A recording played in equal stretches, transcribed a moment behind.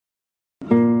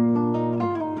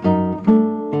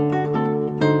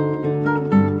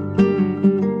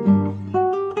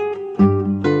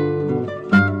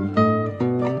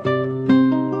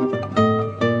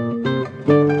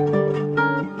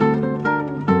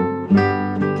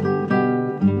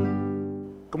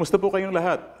Kumusta po kayong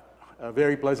lahat? A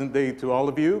very pleasant day to all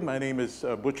of you. My name is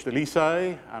Butch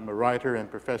DALISAY. I'm a writer and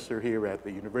professor here at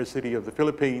the University of the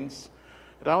Philippines.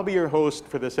 And I'll be your host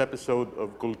for this episode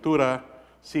of KULTURA,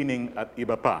 SINING at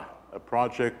IBA PA, a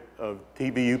project of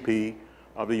TVUP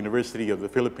of the University of the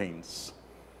Philippines.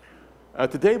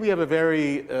 Today we have a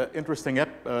very interesting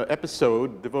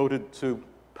episode devoted to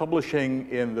publishing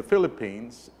in the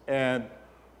Philippines. And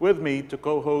with me to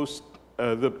co-host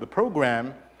the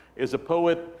program is a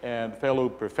poet and fellow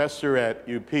professor at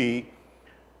UP,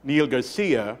 Neil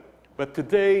Garcia. But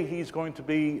today he's going to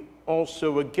be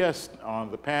also a guest on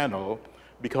the panel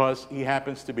because he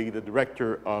happens to be the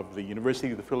director of the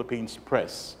University of the Philippines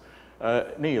Press.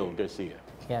 Neil Garcia.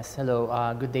 Yes, hello.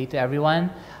 Good day to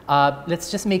everyone. Let's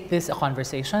just make this a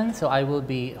conversation. So I will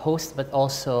be host, but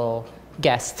also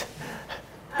guest.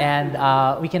 And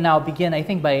we can now begin, I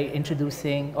think, by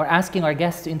introducing or asking our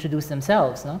guests to introduce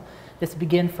themselves. No? Let's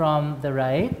begin from the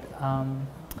right.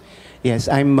 Yes,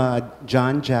 I'm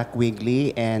John Jack Wigley,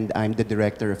 and I'm the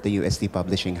director of the UST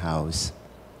Publishing House.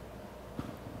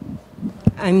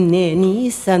 I'm NENI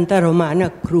Santa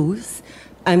ROMANA-CRUZ.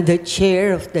 I'm the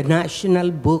chair of the National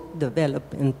Book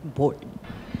Development Board.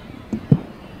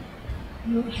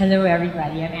 Hello,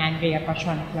 everybody. I'm ANDREA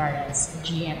PASION-FLORES,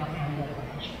 GM of Anvil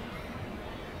Publishing.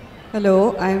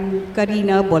 Hello, I'm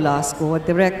KARINA, BOLASCO,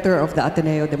 director of the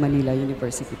Ateneo de Manila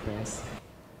University Press.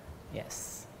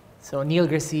 Yes. So Neil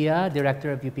Garcia,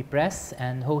 director of UP Press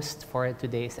and host for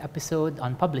today's episode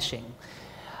on publishing.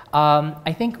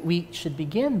 I think we should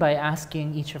begin by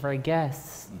asking each of our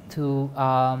guests to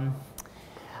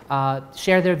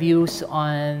share their views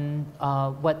on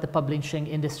what the publishing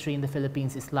industry in the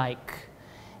Philippines is like,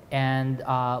 and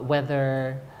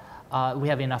whether we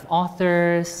have enough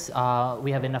authors,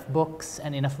 we have enough books,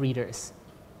 and enough readers.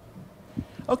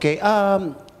 Okay,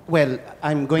 well,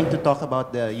 I'm going to talk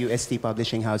about the UST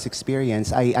Publishing House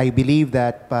experience. I believe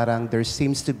that parang there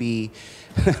seems to be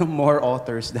more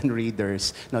authors than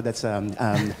readers. No, that's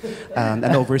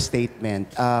an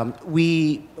overstatement.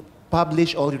 We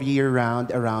publish all year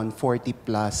round around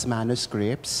 40+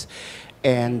 manuscripts,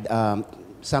 and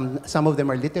some of them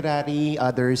are literary,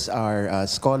 others are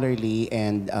scholarly,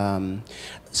 and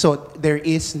so there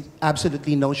is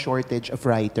absolutely no shortage of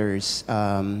writers.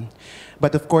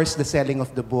 But of course, the selling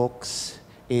of the books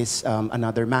is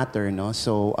another matter, no?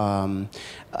 So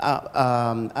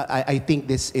I think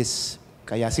this is,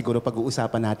 kaya siguro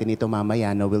pag-uusapan natin ito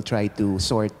mamaya, no? We'll try to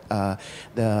sort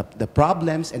the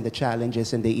problems and the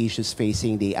challenges and the issues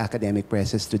facing the academic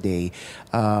presses today.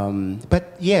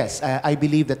 But yes, I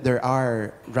believe that there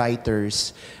are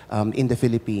writers in the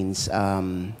Philippines.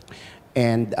 And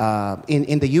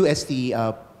in the UST,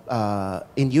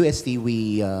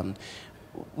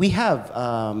 we have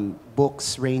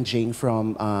books ranging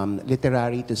from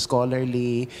literary to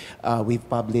scholarly. We've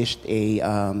published a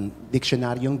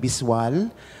Dictionaryong Biswal,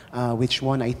 which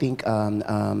won, I think,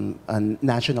 a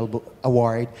national book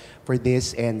award for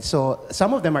this. And so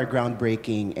some of them are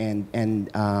groundbreaking.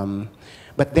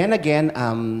 But then again,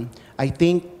 I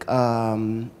think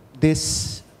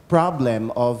this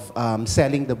problem of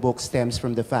selling the book stems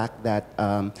from the fact that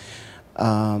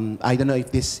I don't know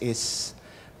if this is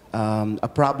a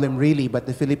problem really, but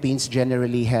the Philippines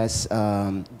generally has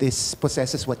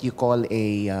possesses what you call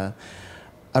a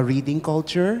reading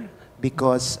culture,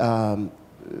 because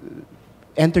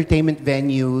entertainment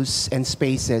venues and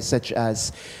spaces such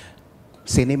as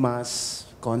cinemas,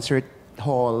 concert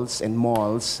halls, and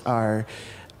malls are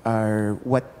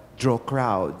what draw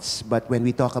crowds. But when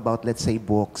we talk about, let's say,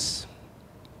 books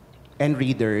and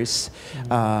readers,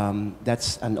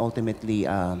 that's an ultimately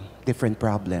different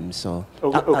problem. So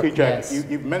okay, Jack, yes.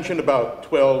 you've mentioned about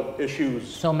 12 issues.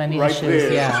 So many right issues,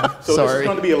 there. yeah. So this is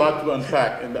going to be a lot to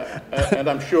unpack, and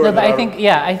I'm sure. No, but I think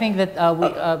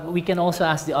that we can also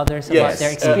ask the others about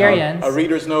their experience. Our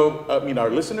readers know, I mean, our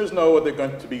listeners know what they're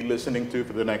going to be listening to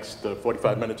for the next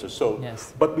 45 minutes or so.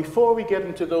 Yes. But before we get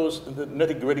into the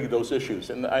nitty-gritty of those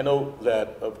issues, and I know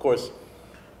that, of course,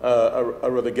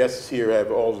 our other guests here have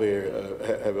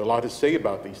have a lot to say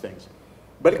about these things.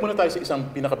 Balik muna tayo sa isang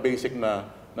pinaka-basic na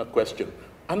question.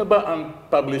 Ano ba ang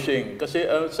publishing? Kasi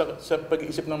sa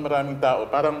pag-iisip ng maraming tao,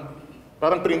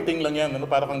 parang printing lang yan,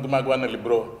 parang kang gumagawa ng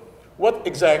libro. What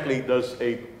exactly does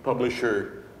a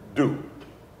publisher do?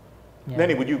 Yeah.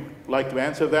 Neni, would you like to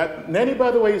answer that? Neni, by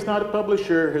the way, is not a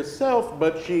publisher herself,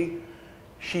 but she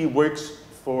works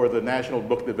for the National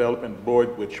Book Development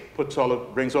Board, which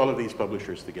brings all of these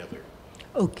publishers together.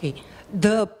 Okay.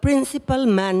 The principal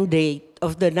mandate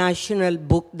of the National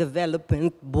Book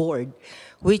Development Board,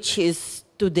 which is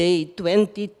today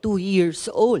 22 years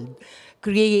old,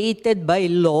 created by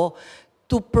law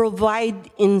to provide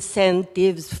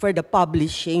incentives for the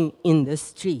publishing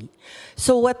industry.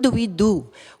 So what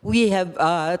do? We have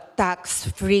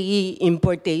tax-free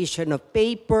importation of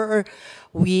paper.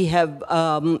 We have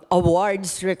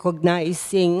awards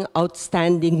recognizing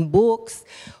outstanding books.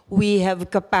 We have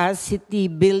capacity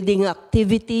building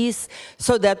activities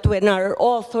so that when our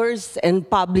authors and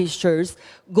publishers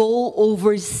go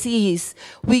overseas,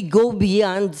 we go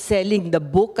beyond selling the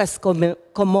book as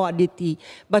commodity,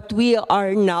 but we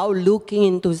are now looking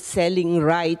into selling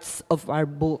rights of our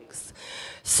books.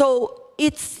 So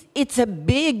it's a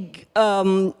big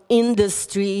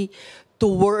industry to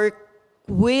work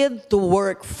with, to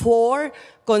work for,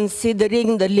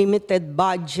 considering the limited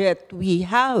budget we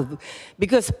have.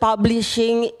 Because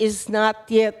publishing is not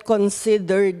yet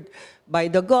considered by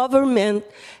the government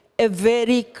a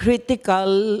very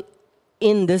critical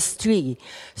industry.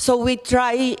 So we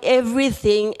try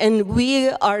everything, and we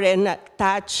are an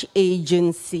attached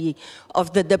agency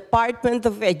of the Department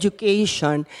of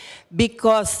Education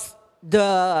because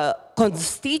the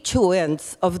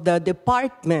constituents of the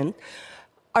department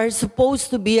are supposed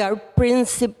to be our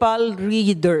principal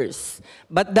readers,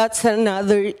 but that's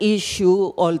another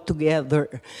issue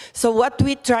altogether. So what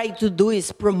we try to do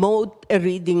is promote a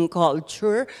reading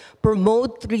culture,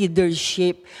 promote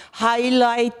readership,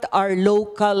 highlight our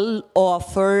local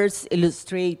authors,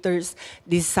 illustrators,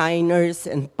 designers,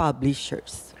 and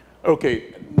publishers.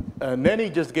 Okay, NENI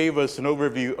just gave us an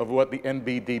overview of what the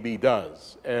NBDB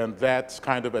does, and that's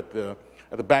kind of at the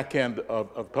back end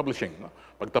of publishing. No?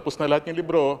 Pagtapos na lahat yung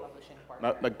libro,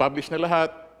 nag-publish na lahat,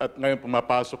 at ngayon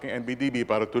pumapasok yung NBDB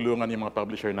para tulungan yung mga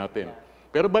publisher natin.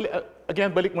 Pero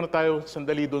balik muna tayo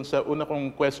sandali doon sa una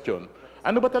kong question.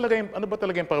 Ano ba talaga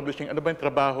yung publishing? Ano ba yung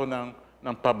trabaho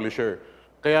ng publisher?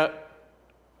 Kaya,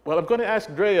 well, I'm going to ask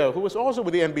Drea, who was also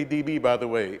with the NBDB, by the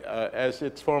way, as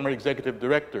its former executive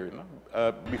director, no?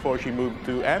 Before she moved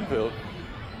to Anvil.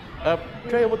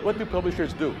 Drea, what do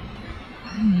publishers do?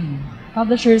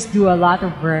 Publishers do a lot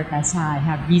of work, as I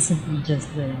have recently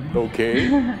just learned. Okay.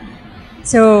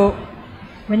 So,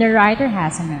 when a writer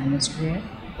has a manuscript,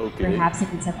 okay, perhaps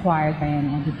it is acquired by an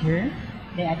editor.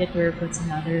 The editor puts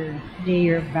another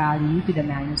layer of value to the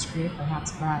manuscript,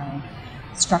 perhaps by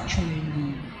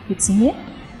structurally fixing it,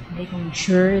 making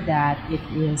sure that it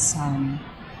is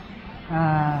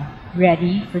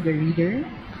ready for the reader.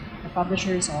 The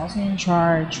publisher is also in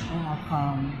charge of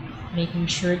making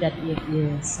sure that it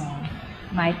is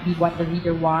might be what the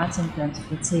reader wants in terms of,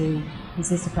 let's say, is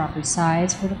this the proper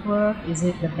size for the book? Is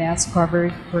it the best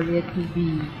cover for it to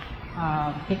be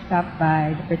picked up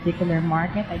by the particular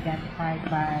market identified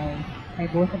by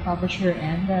both the publisher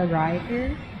and the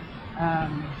writer?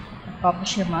 The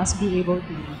publisher must be able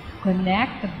to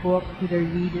connect the book to the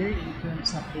reader in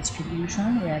terms of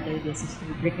distribution, whether this is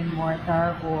through brick and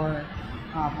mortar or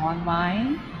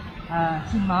online.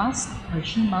 He must or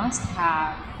she must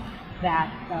have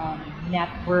that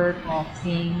network of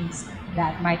things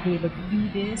that might be able to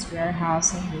do this,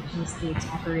 warehousing, logistics,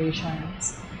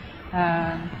 operations.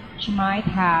 She might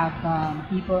have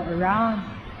people around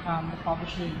the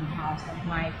publishing house that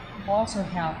might also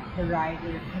help the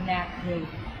writer connect with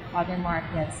other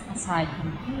markets aside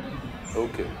from the Philippines.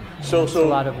 Okay. So it's a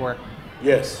lot of work.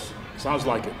 Yes, sounds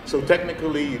like it. So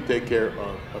technically you take care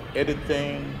of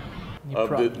editing, of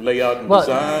the layout and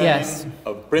design, yes,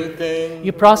 of printing.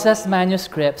 You process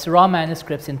manuscripts, raw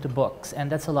manuscripts into books, and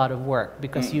that's a lot of work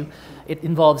because it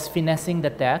involves finessing the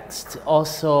text.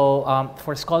 Also,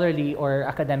 for scholarly or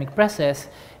academic presses,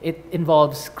 it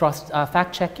involves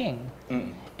fact-checking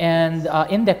and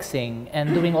indexing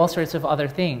and doing all sorts of other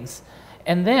things.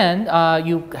 And then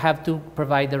you have to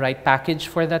provide the right package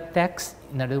for that text,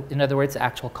 in other words, the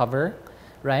actual cover.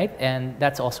 Right, and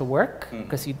that's also work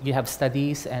because you have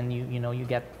studies and you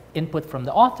get input from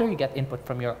the author, you get input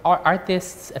from your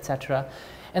artists, etc.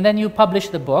 And then you publish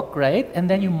the book, right? And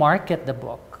then you market the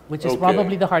book, which is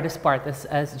probably the hardest part,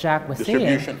 as Jack was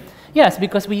saying. Yes,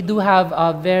 because we do have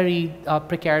a very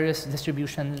precarious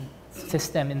distribution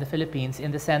system in the Philippines,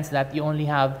 in the sense that you only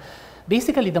have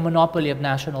basically the monopoly of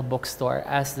National Bookstore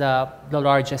as the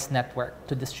largest network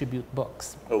to distribute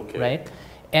books. Okay. Right.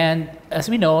 And as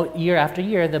we know, year after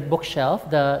year, the bookshelf,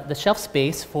 the shelf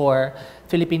space for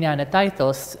Filipiniana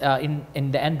titles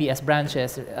in the NBS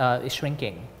branches is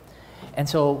shrinking. And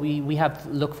so we have to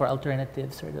look for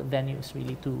alternative sort of venues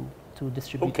really to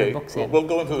distribute the books in. We'll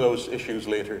go into those issues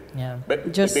later. Yeah.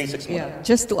 But just, the basics.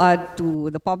 Just to add to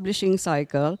the publishing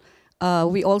cycle,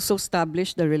 we also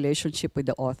establish the relationship with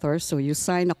the author. So you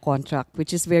sign a contract,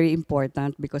 which is very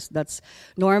important because that's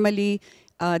normally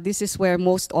This is where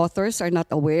most authors are not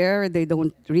aware. They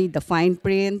don't read the fine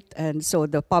print, and so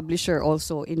the publisher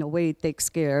also, in a way, takes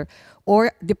care.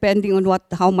 Or depending on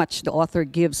how much the author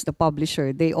gives the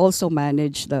publisher, they also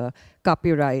manage the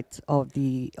copyright of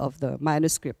the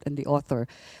manuscript and the author.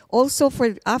 Also,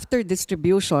 for after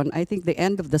distribution, I think the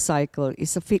end of the cycle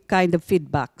is a kind of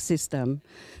feedback system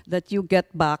that you get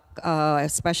back,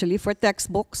 especially for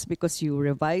textbooks because you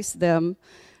revise them.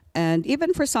 And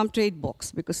even for some trade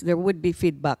books, because there would be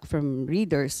feedback from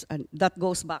readers, and that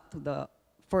goes back to the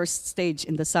first stage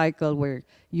in the cycle where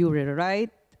you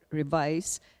rewrite,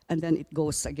 revise, and then it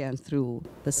goes again through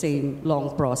the same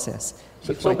long process.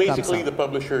 So basically, the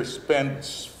publisher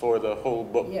spends for the whole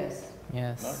book. Yes.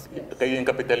 Yes. No? Kayo yung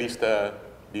kapitalista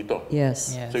dito.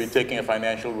 Yes. Yes. So you're taking a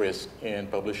financial risk in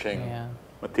publishing Yeah.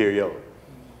 material.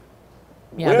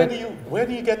 Yeah, Where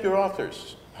do you get your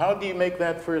authors? How do you make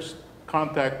that first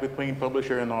contact between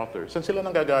publisher and author? Saan sila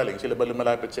nanggagaling? Sila ba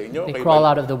lumalapit sa inyo? They Kayo crawl ba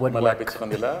out of the woodwork. Malapit sa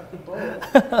kanila?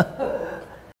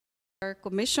 Our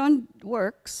commissioned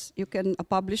works, a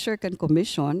publisher can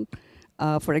commission,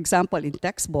 for example, in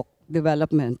textbook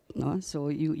development. No? So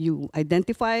you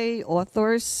identify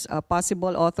authors,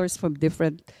 possible authors from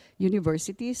different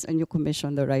universities, and you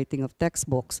commission the writing of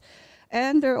textbooks.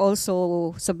 And there are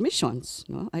also submissions.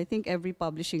 No? I think every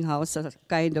publishing house has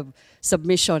kind of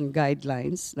submission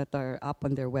guidelines that are up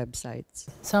on their websites.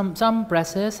 Some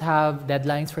presses have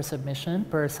deadlines for submission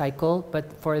per cycle, but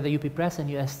for the UP Press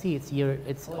and UST,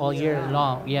 it's all year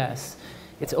long. Yes,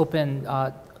 it's open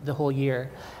the whole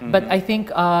year. Mm-hmm. But I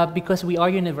think because we are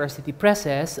university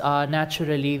presses,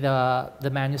 naturally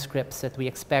the manuscripts that we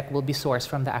expect will be sourced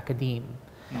from the academe.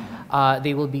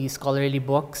 They will be scholarly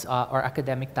books or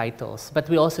academic titles. But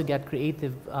we also get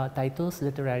creative titles,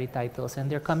 literary titles,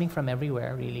 and they're coming from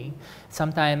everywhere, really.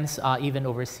 Sometimes even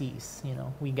overseas,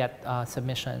 we get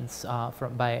submissions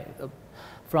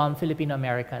from Filipino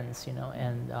Americans,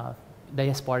 and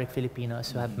diasporic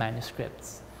Filipinos who have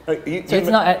manuscripts. So it's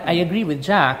not. I agree with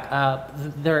Jack.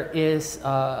 There is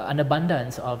an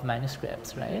abundance of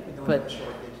manuscripts, right? But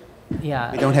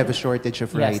yeah, we don't have a shortage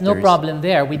of writers. Yes, no problem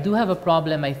there. We do have a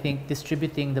problem, I think,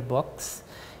 distributing the books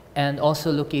and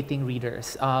also locating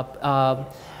readers.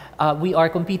 We are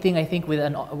competing, I think, with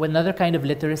another kind of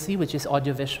literacy, which is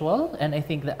audiovisual, and I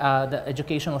think the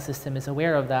educational system is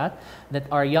aware of that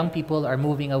our young people are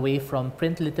moving away from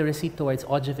print literacy towards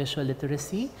audiovisual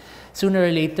literacy. Sooner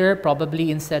or later,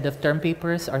 probably instead of term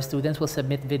papers, our students will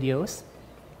submit videos.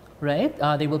 Right?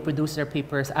 They will produce their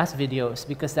papers as videos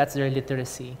because that's their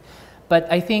literacy. But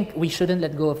I think we shouldn't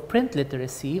let go of print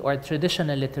literacy or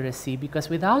traditional literacy because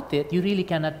without it, you really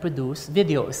cannot produce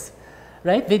videos,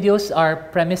 right? Videos are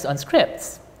premised on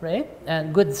scripts, right?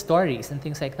 And good stories and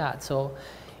things like that. So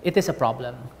it is a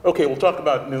problem. Okay, we'll talk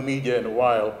about new media in a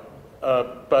while.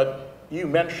 But you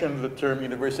mentioned the term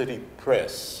university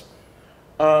press.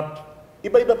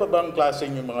 Iba-iba pa bang klase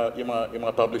yung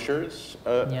mga publishers?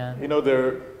 Yeah.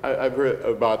 I've heard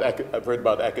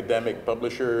about academic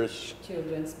publishers,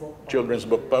 children's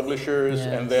book publishers, yes.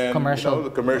 and then commercial,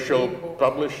 the commercial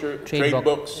publisher, trade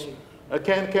books.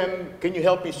 Can you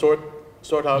help me sort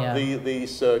out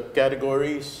these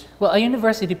categories? Well, a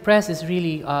university press is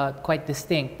really quite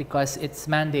distinct because its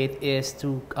mandate is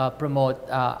to promote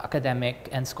academic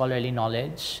and scholarly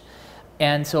knowledge.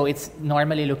 And so it's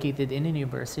normally located in a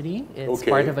university. It's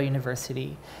part of a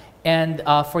university. And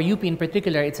for UP in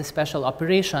particular, it's a special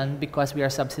operation because we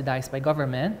are subsidized by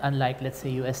government, unlike, let's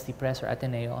say, UST Press or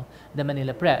Ateneo, the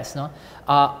Manila Press. No?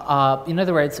 In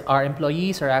other words, our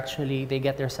employees are actually, they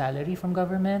get their salary from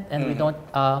government, and we don't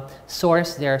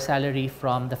source their salary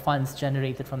from the funds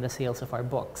generated from the sales of our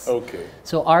books. Okay.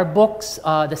 So our books,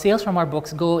 the sales from our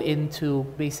books go into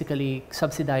basically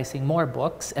subsidizing more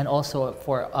books, and also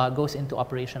goes into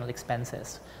operational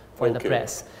expenses for the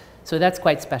press. So that's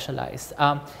quite specialized.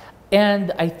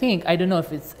 And I think, I don't know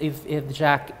if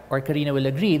Jack or Karina will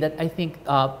agree, that I think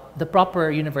the proper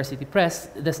university press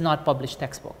does not publish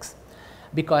textbooks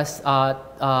because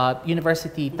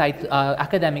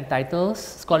academic titles,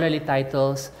 scholarly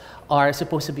titles are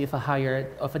supposed to be of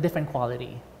a different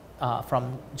quality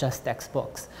from just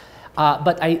textbooks.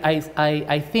 But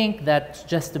I think that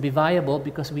just to be viable,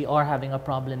 because we are having a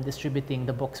problem distributing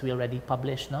the books we already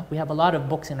published. No? We have a lot of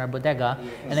books in our bodega,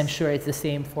 and I'm sure it's the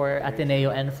same for Ateneo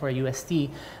and for UST,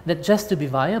 that just to be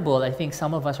viable, I think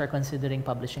some of us are considering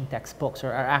publishing textbooks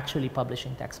or are actually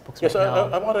publishing textbooks right now.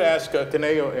 I want to ask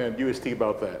Ateneo and UST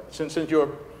about that. Since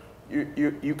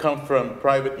you come from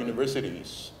private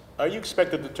universities, are you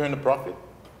expected to turn a profit?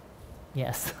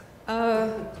 Yes.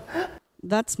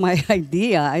 That's my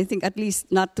idea. I think at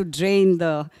least not to drain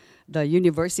the the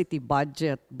university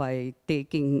budget by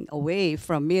taking away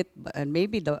from it, and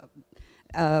maybe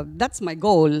that's my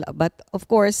goal. But of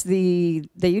course, the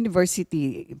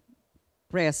university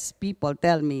press people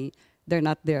tell me they're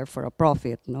not there for a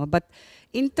profit, no? But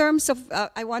in terms of,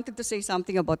 I wanted to say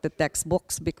something about the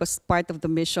textbooks, because part of the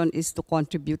mission is to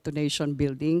contribute to nation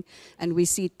building, and we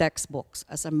see textbooks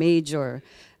as a major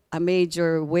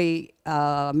way,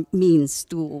 means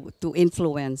to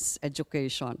influence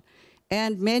education.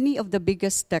 And many of the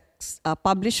biggest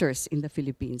publishers in the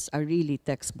Philippines are really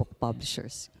textbook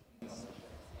publishers.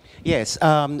 Yes,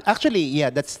 actually,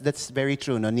 yeah, that's very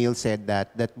true. No, Neil said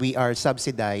that we are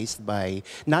subsidized by,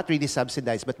 not really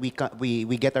subsidized, but we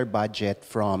get our budget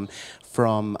from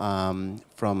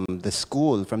the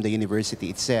school, from the university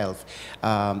itself.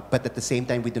 But at the same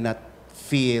time, we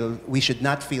should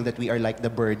not feel that we are like the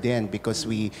burden, because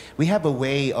we have a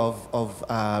way of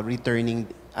returning.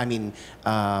 I mean,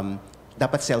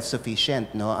 dapat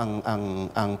self-sufficient, no,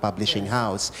 ang publishing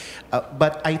house.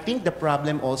 But I think the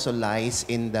problem also lies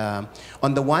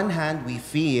on the one hand, we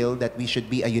feel that we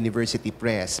should be a university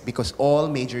press, because all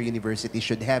major universities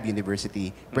should have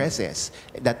university presses.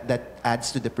 That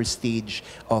adds to the prestige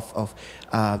of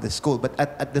the school. But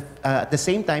at the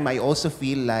same time, I also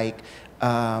feel like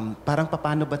parang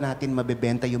paano ba natin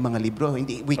mabebenta yung mga libro?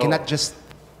 We cannot just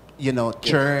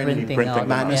churn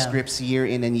manuscripts year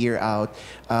in and year out.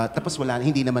 Tapos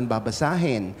hindi naman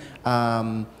babasahin.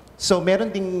 So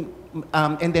meron ding,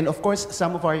 and then of course,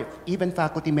 some of our even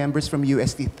faculty members from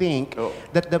UST think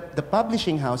that the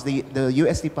publishing house, the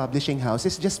UST Publishing House,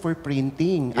 is just for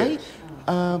printing. Yes.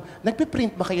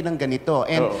 Nagpe-print ba kayo ng ganito?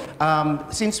 And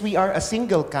since we are a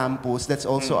single campus, that's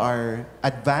also our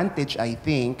advantage, I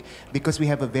think, because we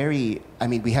have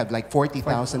we have like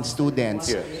 40,000 students.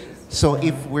 Yes. So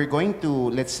if we're going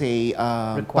to, let's say,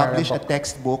 publish a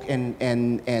textbook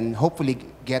and hopefully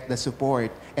get the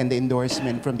support and the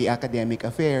endorsement from the academic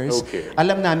affairs,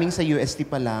 alam namin sa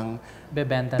UST pa lang,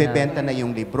 bebenta na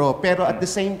yung libro. Pero at the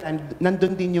same time,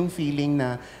 nandun din yung feeling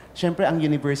na, syempre ang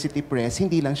university press,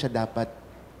 hindi lang siya dapat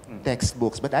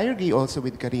textbooks. But I agree also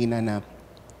with Karina na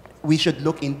we should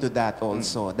look into that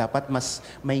also. Dapat mas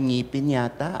may ngipin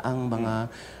yata ang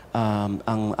mga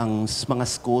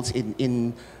schools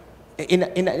in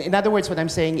other words, what I'm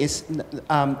saying is,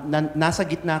 nasa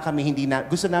gitna kami,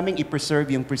 gusto naming i-preserve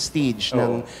yung prestige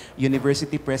ng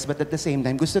university press, but at the same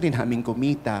time, gusto rin naming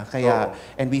kumita.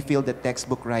 And we feel that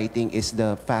textbook writing is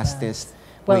the fastest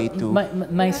way to...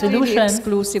 My solution... Really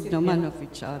exclusive naman of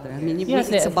each other. I mean,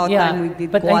 it's about time we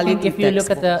did quality textbooks. But I think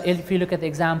if you look at the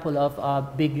example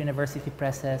of big university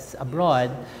presses abroad,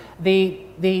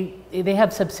 they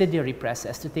have subsidiary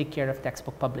presses to take care of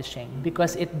textbook publishing,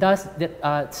 because it does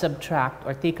subtract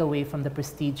or take away from the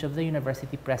prestige of the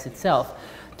university press itself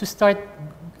to start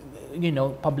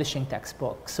publishing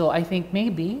textbooks. So I think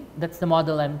maybe that's the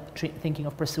model I'm thinking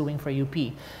of pursuing for UP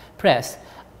Press.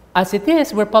 As it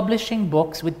is, we're publishing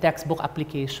books with textbook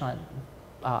application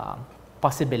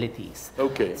possibilities.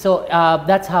 Okay. So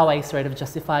that's how I sort of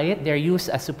justify it. They're used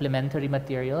as supplementary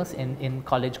materials in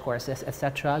college courses,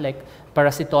 etc. Like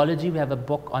parasitology, we have a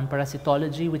book on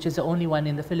parasitology, which is the only one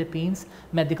in the Philippines,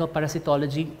 medical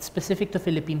parasitology, specific to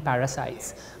Philippine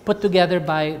parasites, put together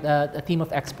by a team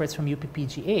of experts from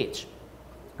UPPGH.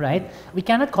 Right? We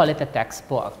cannot call it a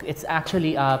textbook. It's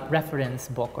actually a reference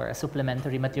book or a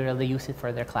supplementary material. They use it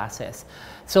for their classes.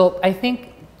 So I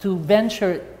think to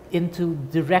venture into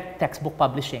direct textbook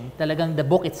publishing, talagang the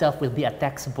book itself will be a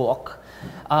textbook,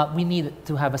 we need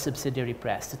to have a subsidiary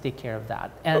press to take care of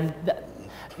that. And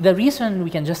the reason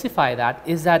we can justify that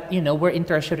is that we're in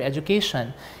tertiary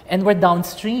education and we're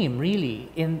downstream really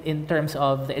in terms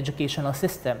of the educational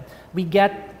system. We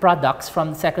get products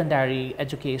from secondary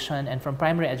education and from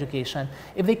primary education.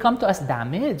 If they come to us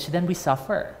damaged, then we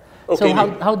suffer. Okay. So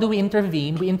how do we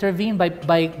intervene? We intervene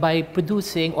by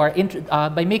producing or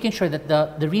by making sure that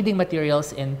the reading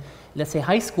materials in, let's say,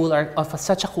 high school are of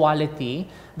such a quality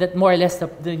that more or less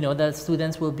the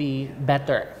students will be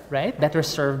better, right? Better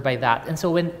served by that. And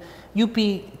so when UP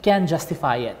can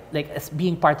justify it, like as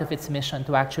being part of its mission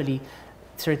to actually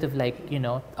sort of like,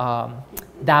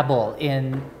 dabble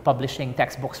in publishing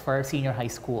textbooks for senior high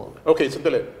school. Okay,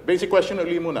 sandali. Basic question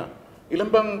uli muna. Ilan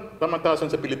bang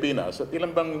pamantasan sa Pilipinas at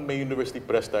ilan bang may university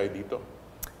press tayo dito?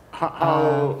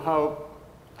 How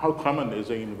common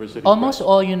is a university almost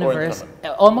press?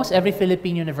 Almost every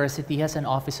Philippine university has an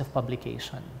office of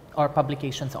publication. or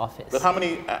publications office. But how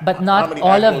many? But how not many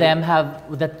all of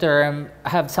annual- them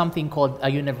have something called a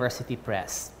university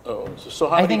press. Oh, so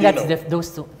how I many think do you that's know? those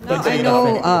two. No, Let's say I enough know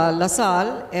anyway.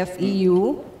 LaSalle,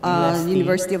 FEU, UST.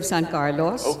 University of San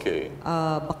Carlos, Okay.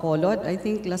 Bacolod, I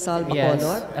think LaSalle, Yes,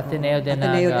 Bacolod. Ateneo de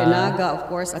Ateneo de Naga, Naga, of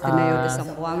course, Ateneo de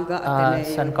Zamboanga,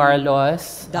 Ateneo San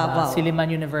Carlos, Davao. Siliman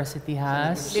University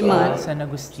has, Siliman. San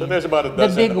Agustin. So there's about a the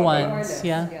dozen big of them. ones,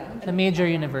 yeah, the major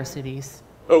universities.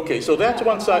 Okay, so that's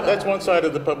one side. That's one side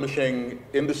of the publishing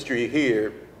industry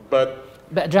here, but.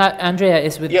 But Andrea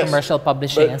is with Yes, commercial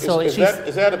publishing, but and so is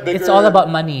she's. that a bigger it's all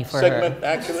about money for segment, her.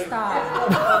 actually?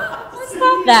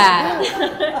 Stop that.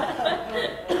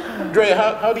 Dre,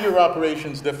 how do your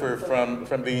operations differ from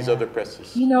these other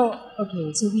presses? You know,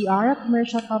 okay, so we are a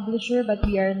commercial publisher, but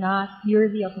we are not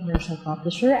purely a commercial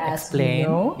publisher, as Explain. you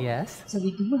know. Yes. So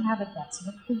we do have a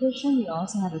textbook division. We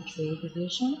also have a trade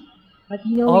division. But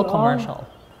you know, All we commercial.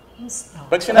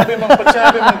 Pag sinabi mong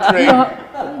trade,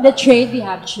 The trade, we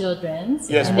have children's.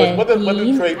 yes, and what then do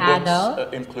teen, trade adult.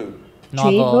 books include?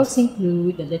 Trade Novels. books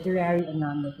include the literary and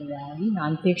non-literary,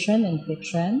 non-fiction and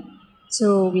fiction.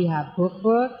 So we have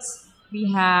cookbooks. We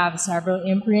have several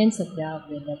imprints that dealt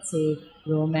with, let's say,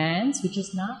 romance, which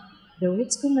is not, though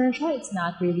it's commercial, it's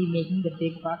not really making the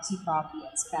big bucks you probably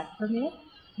expect from it.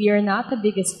 We are not the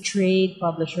biggest trade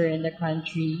publisher in the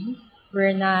country. We're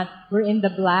in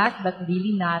the black, but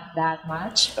really not that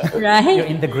much, right? You're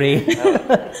in the gray.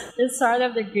 It's sort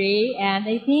of the gray, and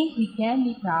I think we can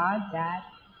be proud that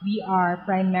we are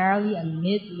primarily a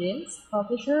mid-list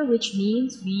publisher, which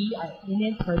means we are in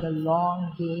it for the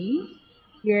long game.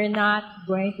 We're not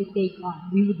going to take on.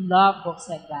 We would love books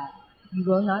like that. We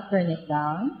will not turn it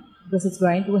down because it's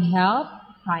going to help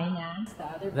finance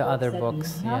the other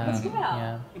books that we have as well.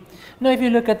 Yeah. No, if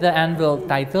you look at the Anvil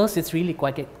titles, it's really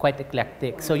quite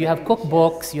eclectic. So you have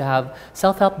cookbooks, you have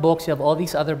self-help books, you have all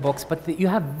these other books, but you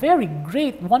have very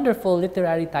great, wonderful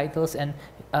literary titles and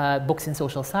books in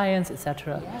social science,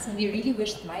 etc. Yes, and we really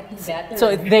wish it might be better. So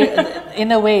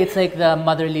in a way, it's like the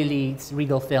Mother Lily's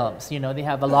Regal Films. You know, they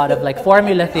have a lot of like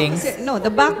formula things. No,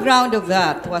 the background of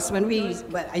that was when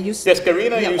I used Yes,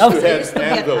 Karina yeah, used to I head used to be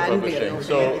at Anvil Publishing. okay.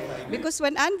 So Because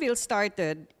when Anvil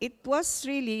started, it was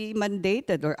really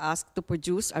mandated or asked to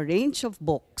produce a range of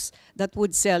books that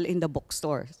would sell in the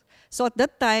bookstores. So at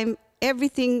that time,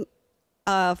 everything,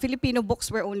 Filipino books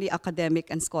were only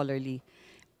academic and scholarly.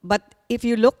 But if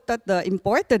you looked at the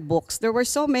imported books, there were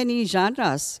so many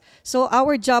genres. So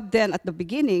our job then at the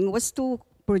beginning was to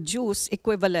produce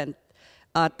equivalent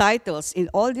titles in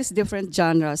all these different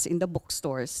genres in the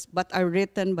bookstores, but are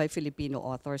written by Filipino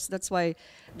authors. That's why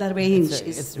the range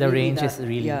is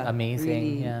really amazing.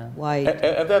 really Yeah. wide.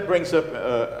 and that brings up,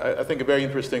 I think, a very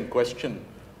interesting question.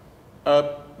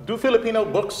 Do Filipino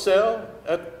books sell?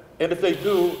 And if they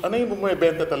do, ano yung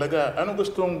bumibenta talaga? Anong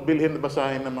gustong bilhin na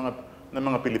basahin ng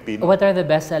mga Pilipino? What are the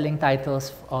best-selling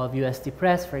titles of UST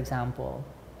Press, for example?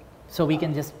 So we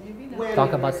can just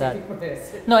talk about that.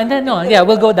 Yeah,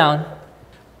 we'll go down.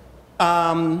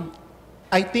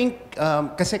 I think,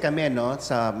 kasi kami, no,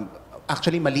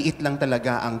 actually maliit lang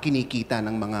talaga ang kinikita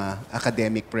ng mga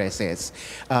academic presses.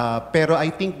 Pero I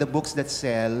think the books that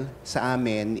sell sa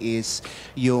amin is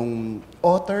yung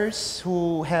authors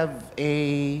who have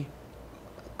a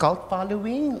cult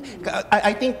following.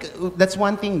 I think that's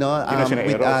one thing, no, Sina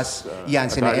with Eros, us. Yan,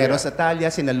 sina Atalia. Eros Atalia,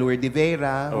 sina Lourdes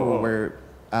Vera, who were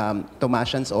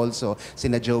Tomasians also,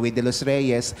 sina Joey De Los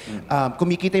Reyes.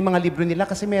 Kumikita yung mga libro nila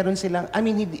kasi meron silang, I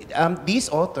mean, these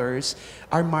authors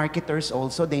are marketers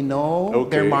also. They know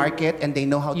their market and they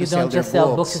know how You to sell don't their just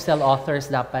sell books. books, you sell authors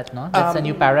dapat, no? That's a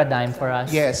new paradigm for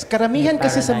us. Yes, karamihan New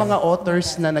kasi sa paradigm. mga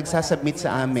authors na nagsasubmit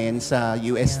sa amin sa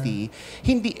UST,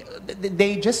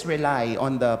 they just rely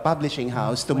on the publishing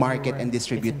house to market and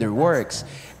distribute their works.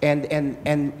 And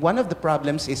one of the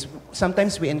problems is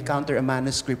sometimes we encounter a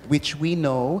manuscript which we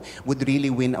know would really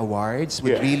win awards,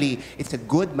 it's a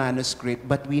good manuscript,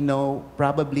 but we know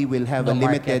probably will have No a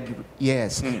limited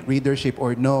market. readership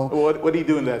or no. What do you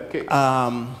do in that case?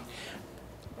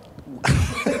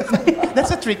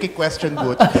 That's a tricky question,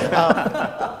 Butch.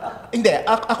 Hindi,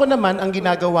 ako naman, ang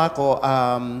ginagawa ko,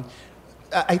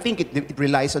 I think it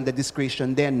relies on the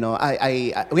discretion then, no?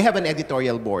 We have an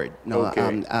editorial board, no?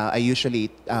 Okay. I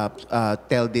usually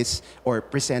tell this or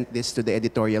present this to the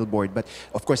editorial board, but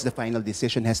of course the final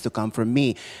decision has to come from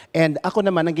me. And ako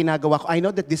naman, ang ginagawa ko, I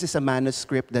know that this is a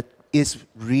manuscript that is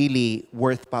really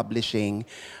worth publishing.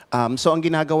 So ang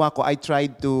ginagawa ko, I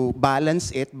tried to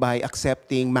balance it by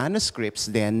accepting manuscripts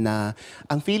then.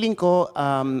 Ang feeling ko,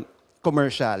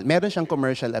 commercial. Meron siyang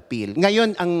commercial appeal.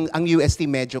 Ngayon, ang UST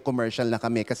medyo commercial na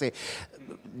kami kasi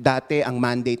dati ang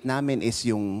mandate namin is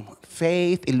yung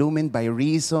faith, illumined by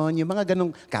reason, yung mga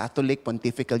ganong Catholic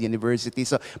Pontifical University.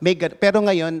 So, pero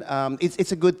ngayon,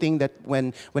 it's a good thing that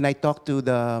when I talk to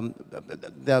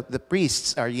the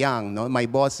priests are young, no, my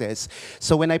bosses.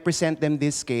 So when I present them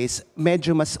this case,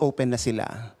 medyo mas open na sila.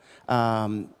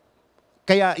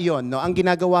 Kaya yon, no, ang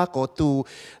ginagawa ko to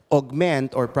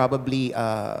augment or probably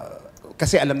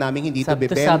kasi alam namin hindi ito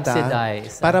bebenta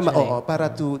para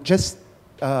to just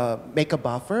make a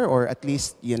buffer or at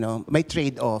least, you know, may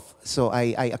trade-off. So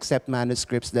I accept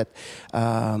manuscripts that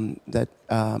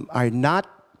are not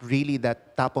really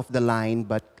that top of the line,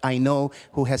 but I know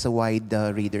who has a wide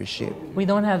readership. We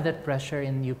don't have that pressure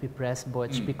in UP Press,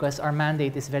 Butch, because our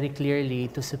mandate is very clearly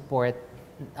to support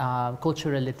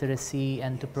cultural literacy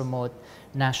and to promote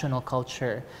national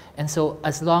culture. And so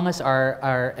as long as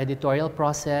our editorial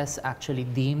process actually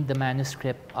deemed the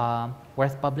manuscript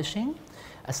worth publishing,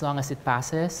 as long as it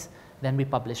passes, then we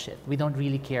publish it. We don't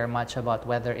really care much about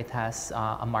whether it has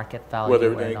a market value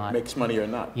whether or it not. makes money or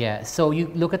not. Yeah, so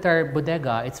you look at our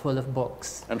bodega, it's full of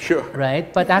books. I'm sure.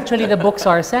 Right? But actually the books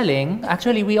are selling.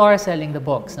 Actually, we are selling the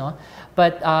books, no?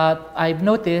 But I've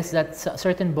noticed that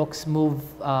certain books move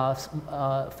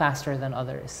faster than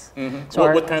others. Mm-hmm.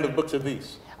 So What kind of books are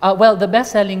these? Well, the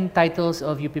best-selling titles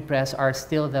of UP Press are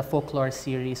still the folklore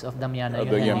series of Damiana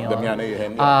Eugenio. Damiana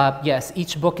Eugenio. Yes,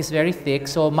 each book is very thick,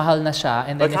 so mahal na siya.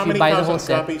 And then Like if how you many buy the whole thousand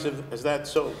set, copies has that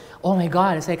sold? oh my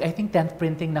God, it's like I think 10th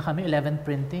printing na kami, 11th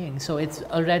printing. So it's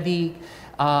already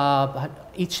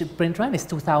each print run is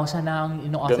 2,000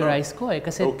 ang authorized ko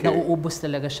kasi nauubos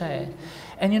talaga siya eh.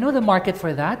 And you know the market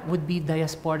for that would be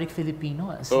diasporic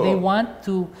Filipinos. They want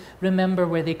to remember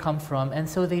where they come from, and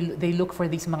so they look for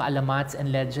these mga alamats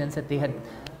and legends that they had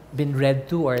been read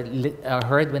to or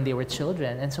heard when they were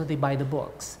children, and so they buy the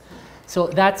books. So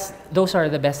those are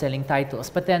the best-selling titles.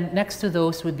 But then next to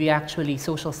those would be actually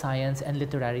social science and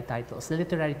literary titles. The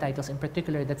literary titles in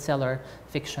particular that sell are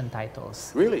fiction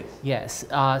titles. Really? Yes,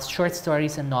 short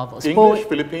stories and novels. English,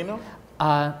 Filipino?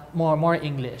 More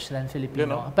English than Filipino. You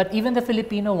know? But even the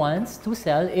Filipino ones do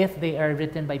sell if they are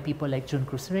written by people like Jun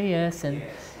Cruz Reyes, and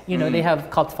you know they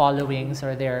have cult followings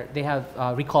or they have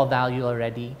recall value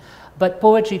already. But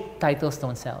poetry titles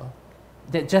don't sell.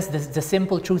 Just the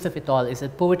simple truth of it all is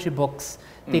that poetry books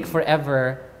take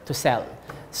forever to sell.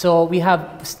 So we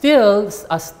have still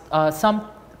some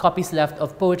copies left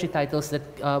of poetry titles that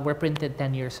were printed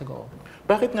 10 years ago.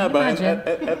 Bakit nga ba?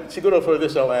 And siguro for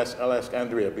this I'll ask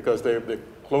Andrea because they're the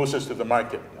closest to the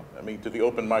market. I mean, to the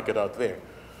open market out there.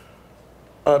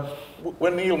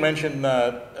 When Neil mentioned,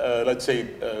 let's say,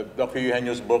 Dr.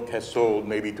 Eugenio's book has sold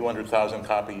maybe 200,000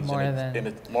 copies. More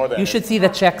than. You should see the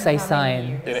checks I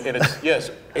sign.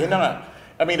 Yes.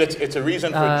 I mean, it's a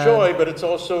reason for joy, but it's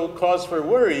also cause for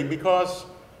worry because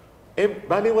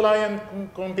baliwala yan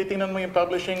kung titingnan mo yung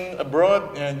publishing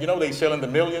abroad and, you know, they sell in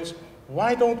the millions.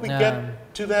 Why don't we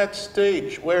get to that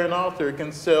stage where an author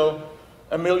can sell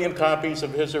 1 million copies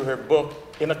of his or her book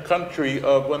in a country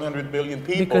of 100 million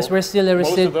people? Because we're still a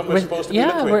most of them are supposed to be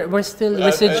literate. we're still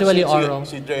residually oral.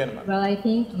 Well, I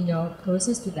think, you know,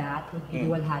 closest to that would be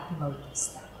Walhati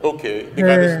Bautista. Okay,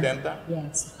 Decadestenta?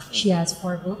 Yes. She has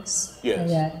 4 books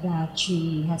that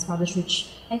she has published,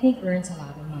 which I think earns a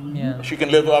lot of money. Yeah. She can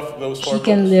live off those 4 books?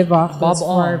 She can live off those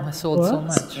Bob 4 has sold so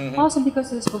much. Also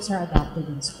because those books are adapted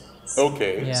in schools.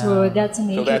 Okay. Yeah. So that's a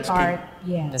major part.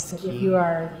 Key. Yes. So if you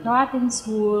are taught in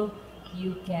school,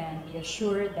 you can be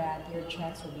assured that your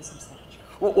checks will be substantial.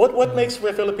 What makes for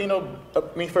a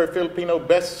Filipino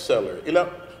bestseller?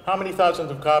 How many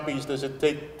thousands of copies does it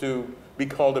take to be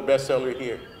called a bestseller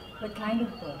here? What kind of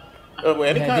book?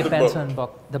 Any kind of book. Depends on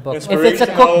the book.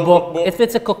 If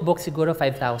it's a cookbook, siguro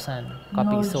 5,000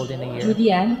 copies sold in a year.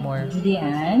 Judy Ann, More. Judy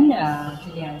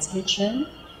Ann's Kitchen.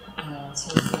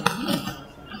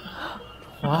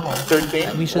 Wow.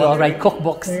 13? We should all write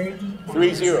cookbooks.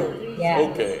 30? Yeah.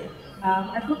 Okay.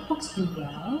 Our cookbooks do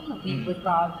well. We would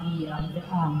probably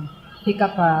pick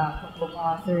up a cookbook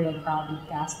author and probably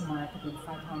cast the market with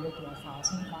 500 to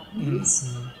 1,000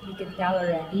 copies. You can tell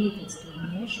already if it's too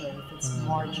niche or if it's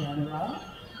more general.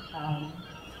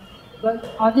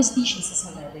 But obviously she's a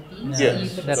celebrity. Yeah. So Yes. you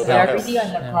put That celebrity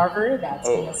helps. on the cover, that's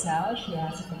gonna sell. She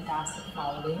has a fantastic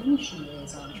following. She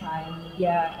is on trial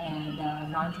media and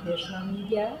non-traditional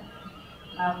media.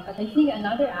 But I think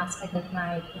another aspect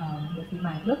that we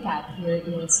might look at here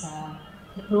is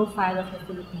the profile of the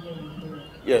Filipino reader.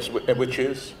 Yes, which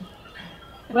is?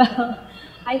 Well,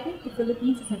 I think the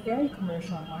Philippines is a very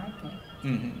commercial market.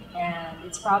 And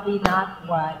it's probably not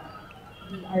what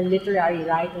our literary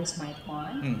writers might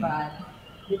want, but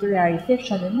literary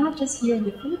fiction, and not just here in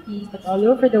the Philippines, but all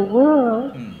over the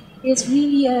world, it's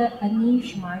really a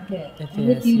niche market. It And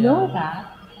if is, you know yeah.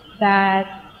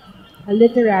 that a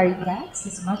literary text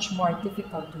is much more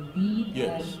difficult to read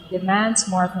Yes. and demands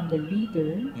more from the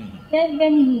reader, then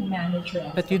you manage your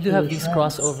But you do have these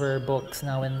expectations. crossover books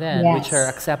now and then, Yes. which are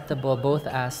acceptable both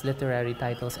as literary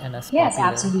titles and as Yes, popular.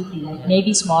 absolutely. Like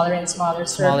maybe smaller and smaller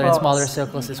circles. Smaller and smaller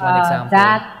circles is one example.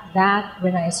 That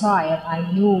when I saw it, I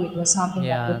knew it was something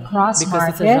that would cross because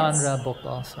markets. it's a genre book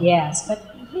also. Yes, but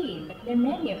hey, but there are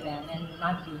many of them, and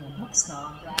not being a book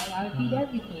snob, right? I would read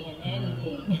everything and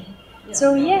anything.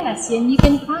 So yes, and you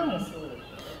can find.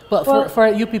 But Well- for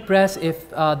UP Press,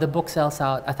 if the book sells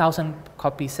out, 1,000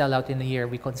 copies sell out in a year,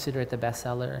 we consider it a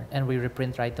bestseller and we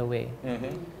reprint right away.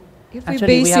 If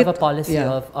Actually, we base have it- a policy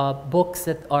yeah. of books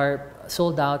that are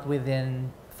sold out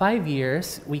within 5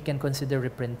 years, we can consider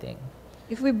reprinting.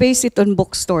 If we base it on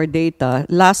bookstore data,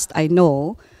 last I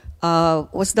know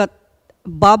was that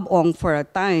Bob Ong for a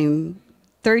time,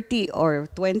 30 or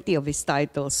 20 of his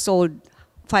titles sold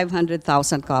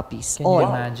 500,000 copies. Can all you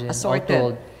imagine? assorted.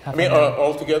 All told, half I mean, a million.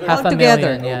 altogether? Half a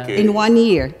Altogether, million, yeah. Okay. in 1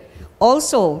 year.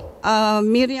 Also,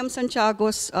 Miriam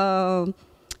Santiago's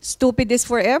Stupid is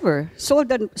Forever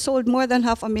sold more than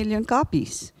 500,000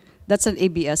 copies. That's an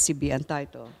ABS-CBN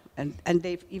title. And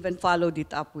they've even followed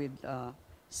it up with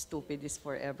Stupid is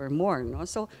Forever more. No?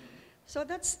 So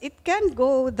that's, it can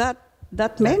go that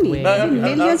many, way. Now, I'm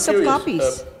millions of curious,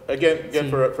 copies. Again,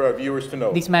 for our viewers to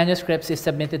know. These manuscripts, if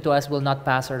submitted to us, will not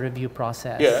pass our review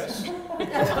process. Yes.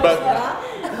 But,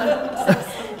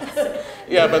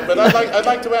 yeah, but I'd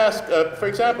like to ask, for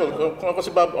example, kung ako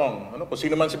si Bob Ong, kung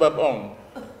sino man si Bob Ong,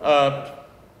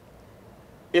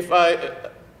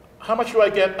 how much do I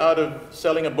get out of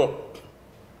selling a book?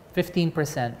 15%.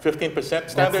 15%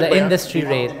 That's standard? the ba yan? industry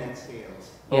rate.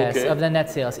 Yes, Okay. of the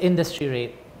net sales, industry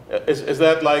rate. Is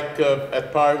that like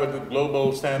at par with the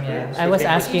global standards? I was 15%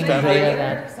 asking standard? Andrea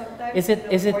that.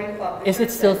 Is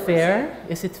it still fair?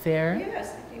 Is it fair?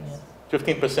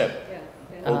 15%?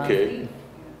 Okay.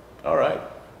 All right.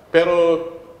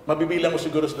 Pero mabibilang mo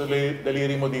siguro sa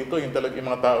daliri mo dito yung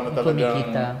mga tao na talagang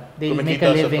Kumikita. They make kumikita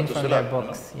a sa living from their pagsusulat, no?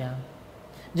 books. Yeah.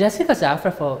 Jessica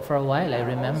Zafra for a while, I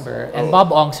remember, and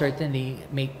Bob Ong certainly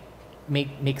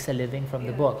makes a living from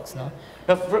the books. No.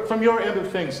 Now, from your end of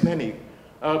things, Neni,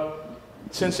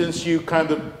 since you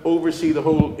kind of oversee the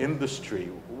whole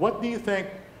industry, what do you think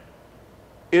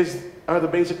are the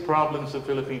basic problems of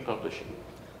Philippine publishing?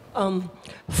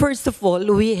 First of all,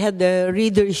 we had a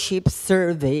readership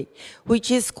survey, which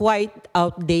is quite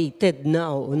outdated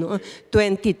now,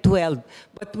 2012.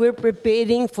 But we're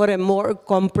preparing for a more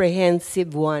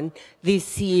comprehensive one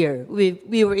this year.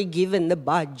 We were given the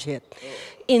budget.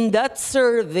 In that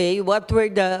survey, what were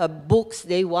the books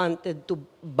they wanted to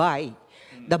buy?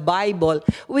 The Bible.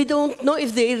 We don't know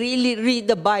if they really read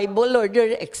the Bible or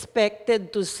they're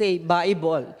expected to say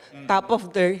Bible, top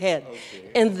of their head.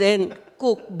 And then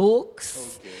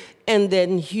cookbooks, and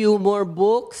then humor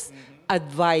books,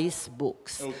 advice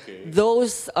books.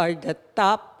 Those are the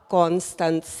top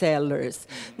constant sellers.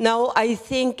 Now, I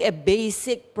think a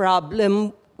basic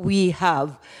problem we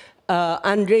have,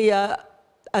 Andrea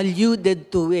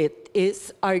alluded to it,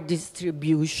 is our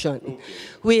distribution.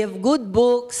 We have good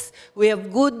books, we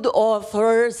have good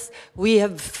authors, we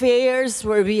have fairs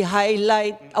where we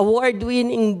highlight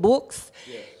award-winning books.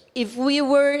 If we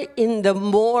were in the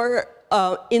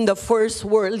in the first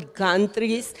world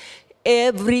countries,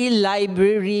 every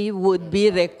library would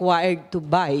be required to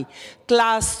buy.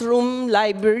 Classroom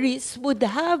libraries would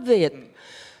have it.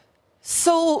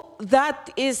 So that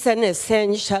is an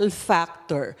essential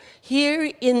factor.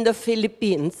 Here in the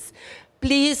Philippines,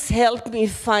 please help me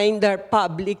find our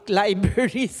public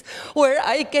libraries where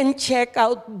I can check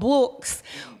out books.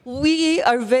 We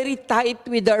are very tight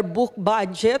with our book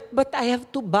budget, but I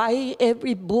have to buy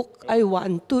every book I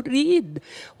want to read.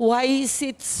 Why is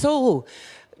it so?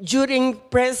 During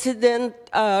President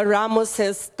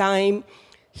Ramos's time,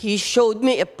 he showed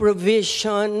me a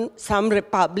provision, some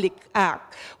Republic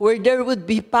Act, where there would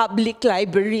be public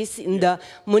libraries in the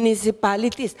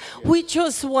municipalities, which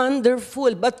was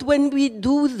wonderful. But when we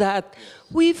do that,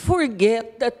 we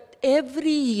forget that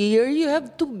every year you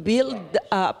have to build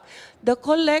up the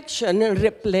collection and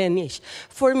replenish.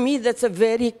 For me, that's a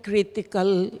very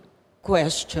critical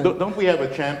question. Don't we have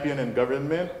a champion in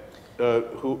government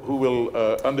who will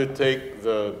undertake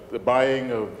the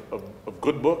buying of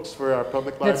good books for our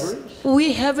public libraries?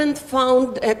 We haven't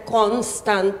found a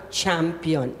constant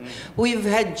champion. We've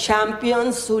had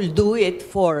champions who'll do it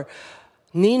for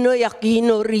Ninoy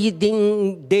Aquino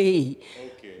Reading Day.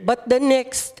 But the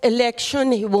next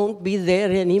election, he won't be there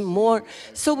anymore.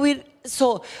 So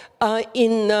So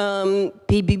in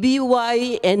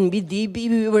PBBY and BDB,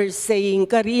 we were saying,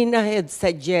 Karina had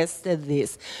suggested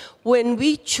this. When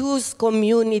we choose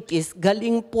communities,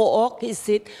 galing pook is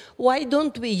it, why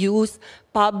don't we use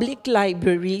public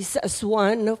libraries as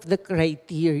one of the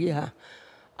criteria?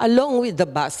 Along with the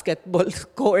basketball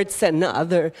courts and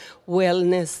other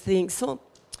wellness things. So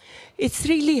it's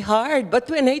really hard. But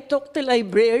when I talk to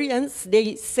librarians,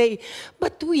 they say,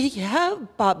 but we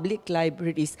have public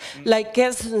libraries. Like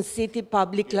Quezon City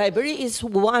Public Library is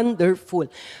wonderful.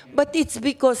 But it's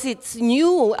because it's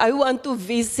new. I want to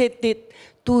visit it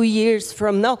 2 years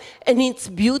from now. And it's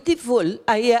beautiful.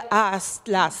 I asked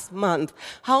last month,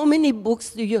 how many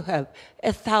books do you have?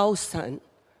 1,000.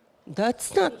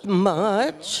 That's not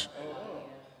much.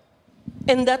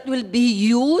 And that will be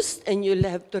used and you'll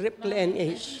have to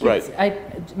replenish. Right.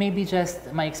 Maybe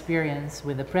just my experience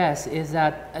with the press is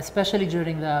that, especially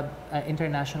during the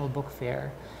International Book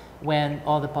Fair, when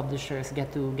all the publishers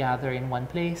get to gather in one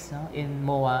place, in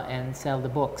MOA, and sell the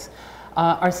books,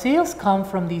 our sales come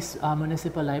from these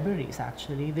municipal libraries,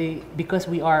 actually. Because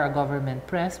we are a government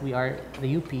press, we are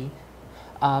the UP,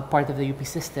 part of the UP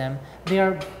system,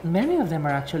 many of them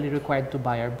are actually required to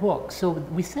buy our books. So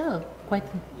we sell quite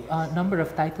a number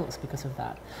of titles because of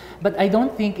that. But I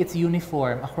don't think it's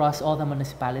uniform across all the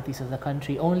municipalities of the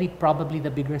country. Only probably the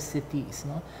bigger cities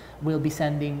will be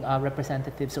sending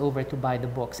representatives over to buy the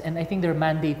books. And I think they're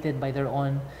mandated by their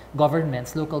own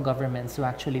governments, local governments, to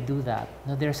actually do that.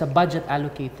 There's a budget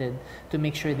allocated to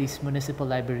make sure these municipal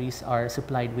libraries are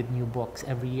supplied with new books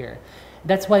every year.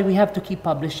 That's why we have to keep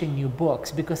publishing new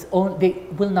books, because they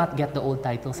will not get the old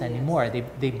titles anymore.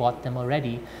 They bought them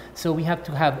already. So we have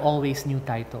to have always new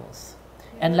titles.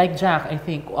 And like Jack, I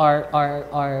think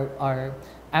our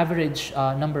average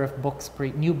number of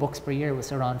new books per year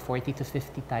was around 40 to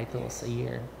 50 titles a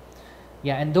year.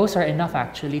 Yeah, and those are enough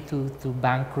actually to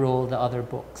bankroll the other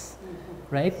books,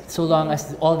 right? So long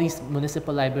as all these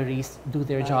municipal libraries do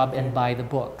their job and buy the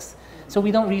books. So we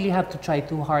don't really have to try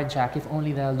too hard, Jack, if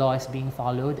only the law is being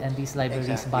followed and these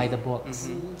libraries buy the books.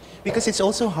 Because it's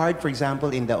also hard, for example,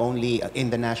 in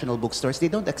the national bookstores, they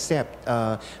don't accept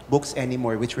books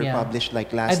anymore, which were published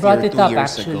like last year or 2 years ago. I brought it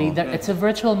up actually. It's a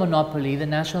virtual monopoly, the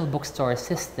national bookstore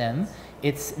system.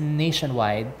 It's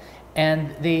nationwide.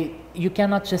 And you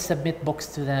cannot just submit books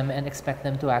to them and expect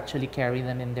them to actually carry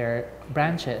them in their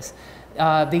branches.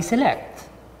 They select.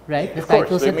 Right? The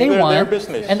titles that they want,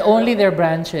 and only their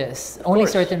branches, only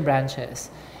certain branches.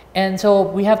 And so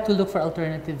we have to look for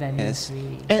alternative venues.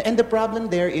 Really. And the problem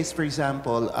there is, for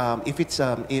example, if it's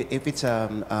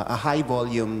a high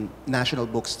volume national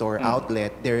bookstore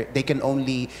outlet, they can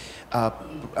only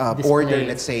order,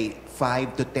 let's say,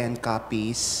 5 to 10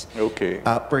 copies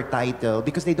per title,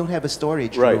 because they don't have a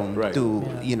storage room to,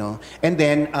 and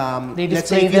then let's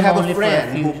say if you have a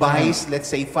friend who buys, let's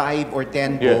say, 5 or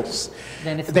 10 books,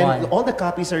 then all the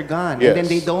copies are gone, and then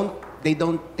they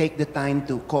don't take the time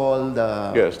to call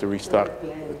to restock,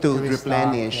 to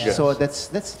replenish. So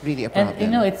that's really a problem.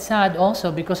 And it's sad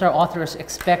also because our authors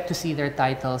expect to see their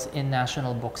titles in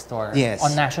national bookstore,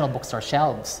 on national bookstore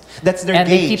shelves. That's their gauge,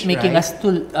 they keep making right? us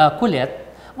kulit.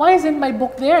 Why isn't my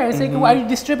book there? It's like, are you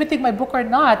distributing my book or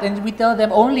not? And we tell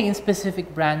them only in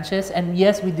specific branches. And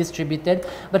yes, we distributed,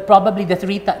 but probably the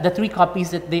three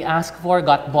copies that they asked for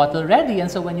got bought already.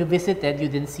 And so when you visited, you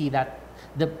didn't see that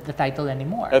the title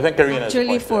anymore. I think Karina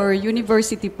actually, for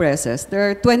university presses, there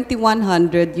are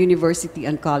 2,100 university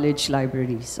and college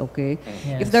libraries. Okay,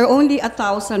 if there are only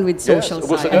 1,000 with social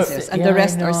sciences and the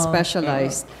rest are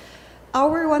specialized.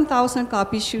 Our 1,000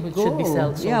 copies should go. Be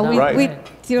sold we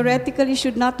theoretically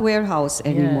should not warehouse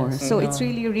anymore. So it's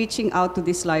really reaching out to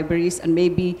these libraries, and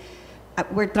maybe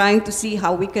we're trying to see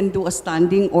how we can do a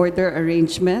standing order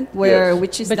arrangement,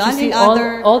 which is done in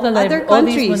other countries. All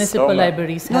these municipal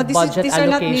libraries have budget these allocations. are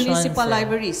not municipal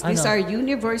libraries. These are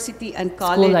university and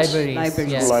college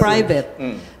libraries. Private.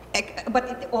 But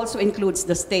it also includes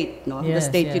the state, the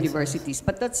state universities.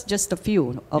 But that's just a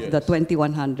few of the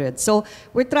 2,100. So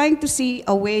we're trying to see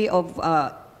a way of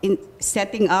in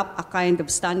setting up a kind of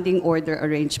standing order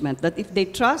arrangement that if they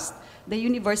trust the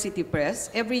university press,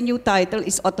 every new title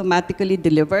is automatically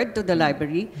delivered to the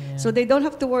library. So they don't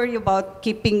have to worry about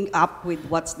keeping up with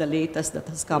what's the latest that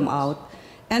has come out.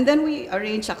 And then we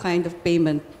arrange a kind of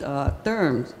payment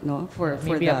terms, for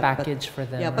maybe that. a package for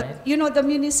them. Yeah, but the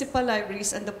municipal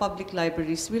libraries and the public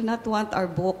libraries will not want our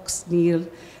books, Neil.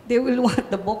 They will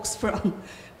want the books from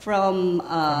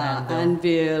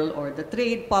Anvil or the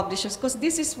trade publishers, because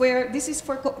these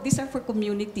are for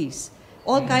communities.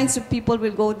 All kinds of people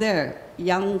will go there.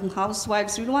 Young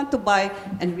housewives will want to buy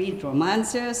and read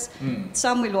romances.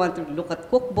 Some will want to look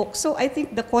at cookbooks. So I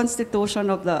think the constitution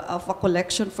of a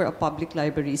collection for a public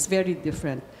library is very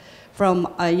different from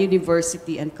a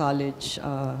university and college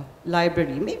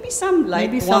library. Maybe some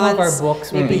light ones, some of our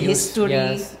books will maybe be used, history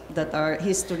yes. that are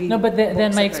history. No, but then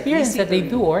books my that are experience easy that they to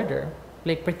do read. order,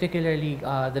 like particularly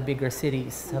the bigger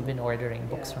cities have been ordering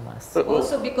books from us.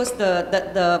 Also because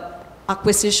the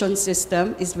acquisition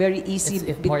system is very easy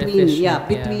It's more between efficient,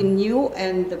 between you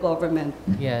and the government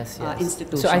yes, yes.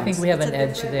 institutions. So I think we have It's an a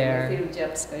edge different there. field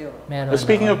jobs kayo. Meron,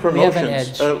 Speaking of we have an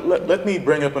promotions, edge. let me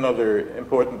bring up another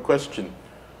important question.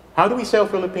 How do we sell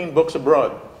Philippine books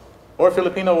abroad? Or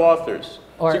Filipino authors?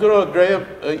 Or- Siguro, Andrea,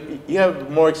 you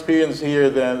have more experience here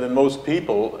than most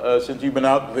people, since you've been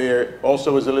out there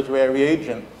also as a literary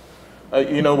agent.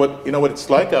 You know what it's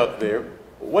like out there.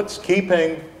 What's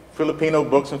keeping Filipino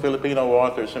books and Filipino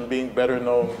authors from being better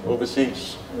known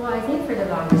overseas? Well, I think for the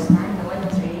longest time, no one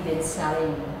has really been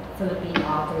selling Philippine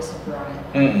authors abroad,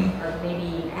 or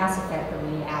maybe as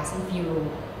effectively as if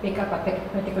you pick up a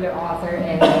particular author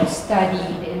and you study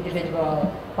the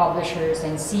individual publishers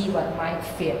and see what might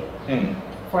fit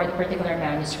for the particular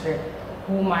manuscript,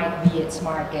 who might be its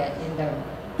market in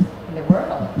the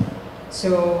world.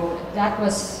 So that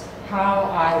was how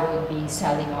I would be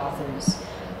selling authors.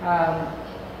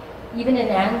 Even in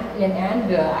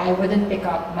Anvil, I wouldn't pick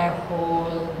up my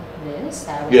whole list.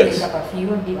 I would Yes. pick up a few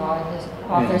of the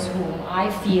authors whom I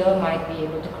feel might be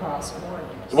able to cross borders.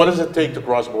 So what does it take to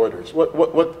cross borders?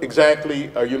 What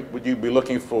exactly would you be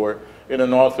looking for in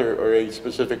an author or a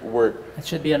specific work? It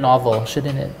should be a novel,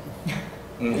 shouldn't it?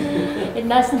 It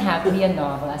doesn't have to be a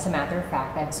novel. As a matter of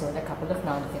fact, I've sold a couple of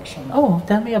nonfiction. Oh,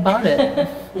 tell me about it.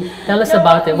 Tell us No,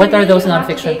 about it. you What are those really have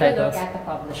to nonfiction take a titles? look at the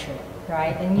publisher,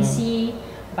 right? And you see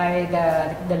by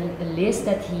the list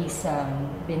that he's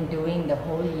been doing the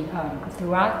whole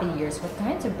throughout the years, what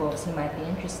kinds of books he might be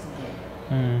interested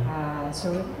in.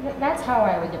 So that's how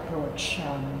I would approach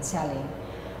selling.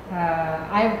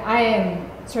 I am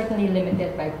certainly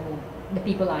limited by the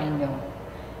people I know.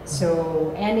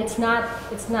 So, and it's not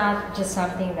just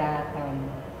something that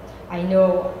I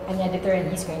know an editor and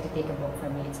he's going to take a book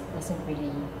from me. It doesn't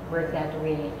really work that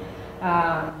way.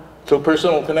 So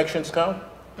personal connections count?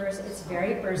 It's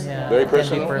very personal. Yeah, Very it can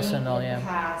be personal. personal, It yeah.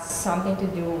 has something to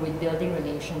do with building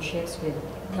relationships with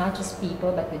not just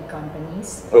people but with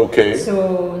companies. Okay.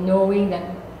 So knowing that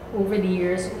over the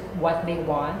years what they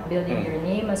want, building your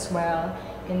name as well,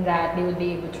 in that they will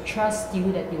be able to trust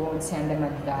you, that you won't send them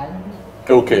a dud.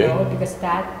 Okay. You know, because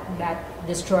that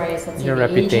destroys, let's say, Your the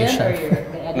reputation. agent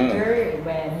or the editor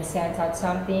when he sends out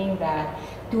something that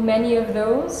too many of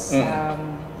those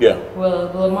Yeah.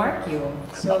 will mark you.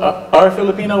 So Are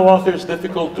Filipino authors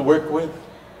difficult to work with?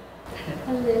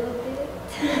 a little bit.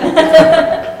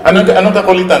 Anong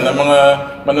kakulitan ng mga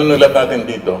manunulat natin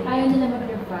dito? Ayaw nila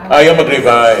mag-revise. Ayaw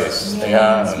mag-revise. Yeah,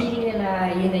 Ayan. feeling nila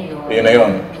yun na yun. Yun na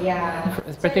yun. Yeah.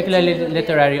 Particularly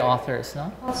literary authors,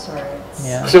 no? All sorts.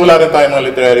 Yeah. Kasi wala rin tayong mga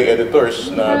literary editors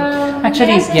na...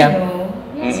 Actually, yes and yeah. no.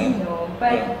 Yes and no.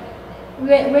 But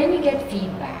when you get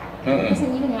feedback, it doesn't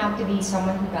even have to be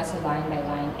someone who does a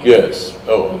line-by-line edit. Yes.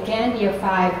 Oh. It can be a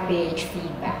 5-page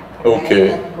feedback. Okay.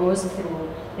 Right, that goes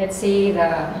through, let's say,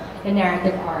 the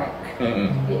narrative arc,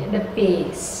 the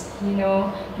pace, you know,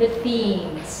 the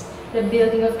themes, the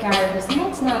building of characters.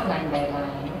 That's not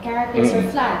line-by-line. The characters are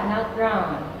flat, not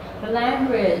round. The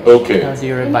language. Okay. How do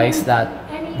you revise that?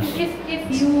 I mean,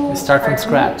 if you Start from are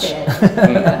scratch. rooted,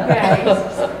 right,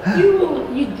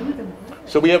 you do the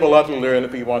So we have a lot to learn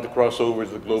if we want to cross over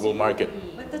to the global market.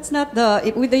 But that's not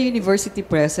with the university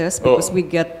presses, because we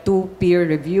get 2 peer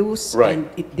reviews, Right.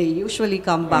 and they usually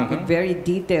come back with very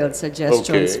detailed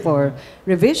suggestions Okay. for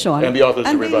revision, And the authors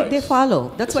revise. they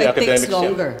follow. That's Kasi why it takes academics yan.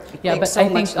 longer. It Yeah, but takes so I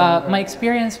think much longer. my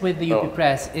experience with the UP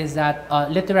Press is that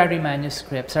literary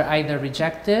manuscripts are either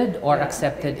rejected or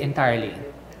accepted entirely.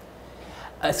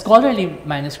 Scholarly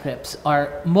manuscripts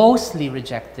are mostly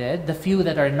rejected. The few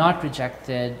that are not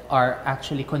rejected are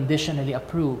actually conditionally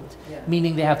approved,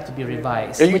 meaning they have to be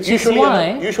revised. Which is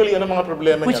why, Usually, ano mga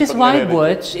problema which niyan is pag why, nire-reject?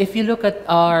 Butch, if you look at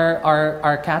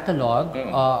our catalog,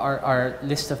 our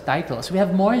list of titles, we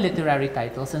have more literary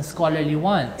titles than scholarly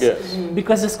ones. Yes.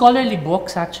 Because the scholarly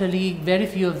books, actually, very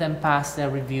few of them pass their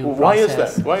review Why is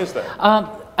process. that? Why is that?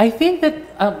 I think that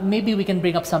maybe we can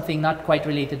bring up something not quite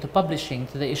related to publishing,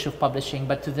 to the issue of publishing,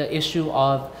 but to the issue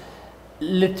of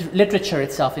literature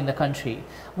itself in the country.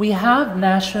 We have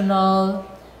national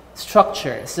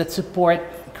structures that support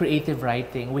creative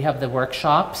writing. We have the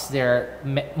workshops.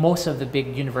 Most of the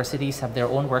big universities have their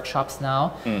own workshops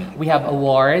now. We have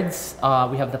awards.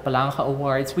 We have the Palanca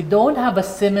Awards. We don't have a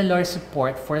similar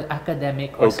support for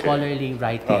academic or scholarly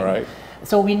writing. All right.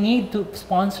 So we need to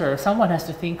sponsor. Someone has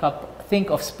to think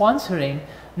of sponsoring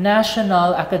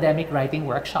national academic writing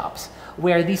workshops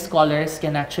where these scholars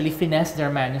can actually finesse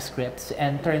their manuscripts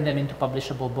and turn them into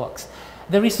publishable books.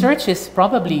 The research is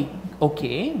probably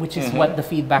okay, which is what the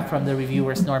feedback from the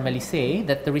reviewers normally say,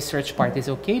 that the research part is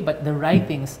okay, but the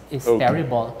writing is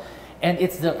terrible. And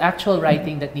it's the actual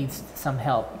writing that needs some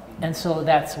help. And so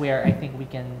that's where I think we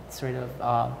can sort of,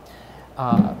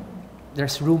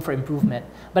 there's room for improvement.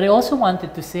 But I also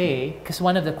wanted to say, because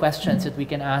one of the questions that we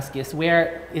can ask is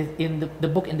where in the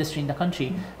book industry in the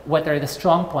country, what are the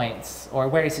strong points,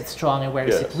 or where is it strong and where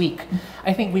is it weak?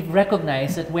 I think we've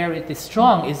recognized that where it is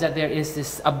strong is that there is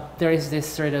this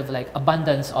sort of like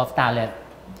abundance of talent,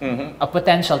 a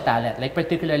potential talent, like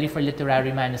particularly for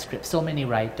literary manuscripts, so many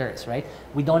writers, right?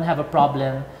 We don't have a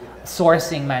problem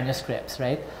sourcing manuscripts,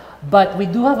 right? But we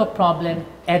do have a problem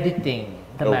editing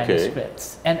the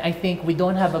manuscripts. And I think we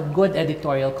don't have a good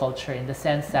editorial culture in the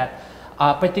sense that,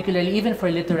 particularly even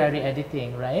for literary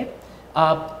editing, right?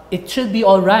 It should be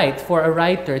all right for a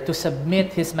writer to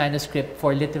submit his manuscript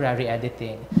for literary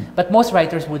editing. But most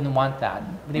writers wouldn't want that.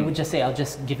 They would just say, I'll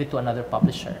just give it to another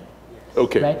publisher.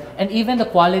 Okay. Right? And even the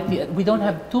quality, we don't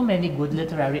have too many good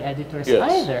literary editors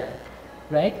either.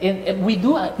 Right? We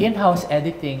do in-house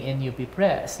editing in UP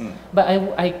Press, but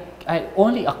I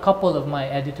only a couple of my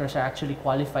editors are actually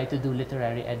qualified to do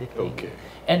literary editing. Okay.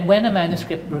 And when a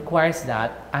manuscript requires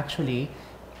that, actually,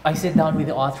 I sit down with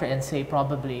the author and say,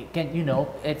 probably,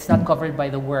 it's not covered by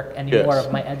the work anymore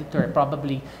of my editor.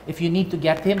 Probably, if you need to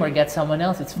get him or get someone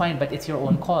else, it's fine, but it's your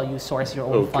own call. You source your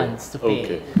own funds to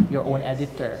pay your own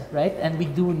editor, right? And we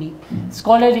do need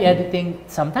scholarly editing,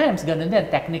 sometimes ganun din,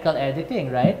 technical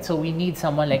editing, right? So we need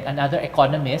someone like another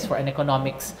economist for an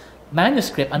economics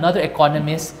manuscript, another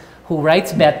economist who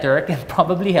writes better can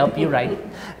probably help you write,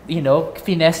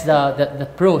 finesse the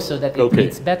prose so that it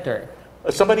reads better.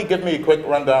 Somebody give me a quick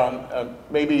rundown,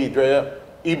 maybe Andrea,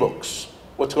 ebooks.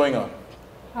 What's going on?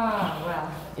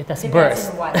 Well, it has depends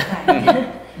burst. on what kind.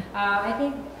 I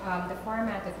think the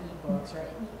format of ebooks, or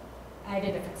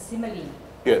either the facsimile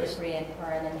of the print or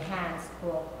an enhanced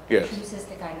book, chooses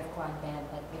the kind of content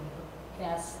that will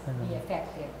best be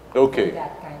effective in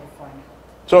that kind of format.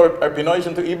 So are Pinoys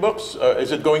into ebooks?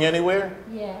 Is it going anywhere?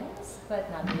 Yes, but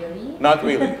not really. Not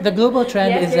really. The global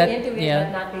trend is that into it,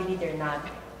 but not really. They're not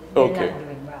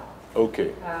doing well.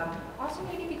 Okay. Also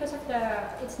maybe because of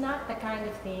it's not the kind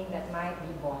of thing that might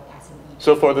be bought as an ebook.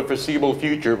 So for the foreseeable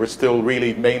future, we're still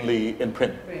really mainly in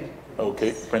print.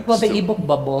 Okay. Print. Well, the ebook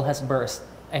bubble has burst.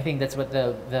 I think that's what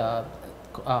the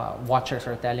watchers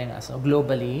are telling us. So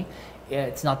globally,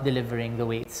 it's not delivering the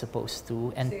way it's supposed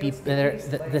to, and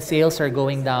the sales are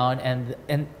going down,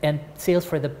 and sales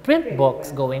for the print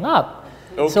books going up.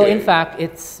 So in fact,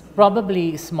 it's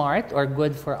probably smart or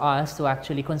good for us to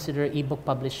actually consider ebook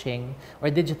publishing or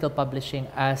digital publishing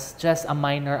as just a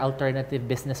minor alternative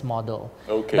business model.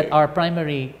 But our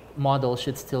primary model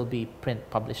should still be print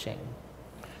publishing.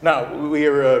 Now, we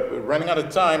are running out of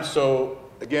time, so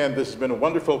again, this has been a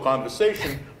wonderful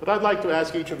conversation, but I'd like to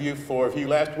ask each of you for a few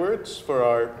last words for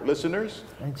our listeners.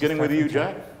 Beginning with you,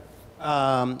 Jack.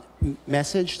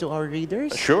 Message to our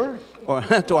readers? Sure. Or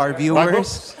to our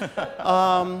viewers?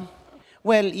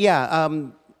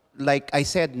 Like I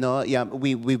said,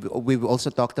 we've also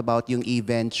talked about yung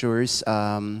e-ventures.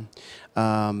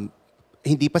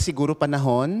 Hindi pa siguro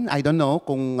panahon. I don't know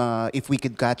kung if we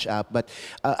could catch up, but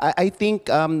I think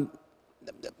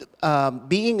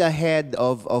being ahead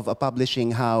of a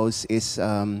publishing house is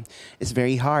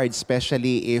very hard,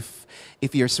 especially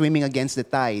if you're swimming against the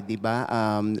tide, di ba?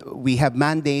 We have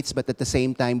mandates, but at the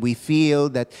same time, we feel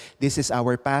that this is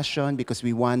our passion because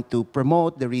we want to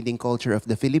promote the reading culture of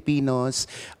the Filipinos,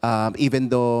 even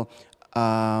though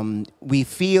we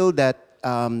feel that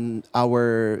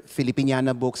our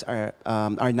Filipiniana books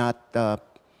are not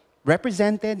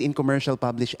represented in commercial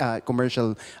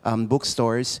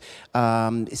bookstores.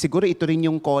 Siguro ito rin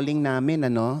yung calling namin,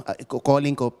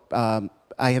 calling ko.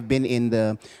 I have been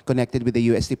connected with the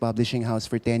UST Publishing House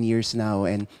for 10 years now,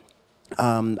 and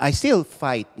I still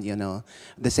fight,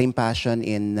 the same passion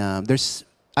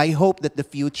I hope that the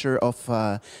future of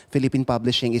Philippine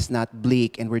publishing is not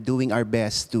bleak, and we're doing our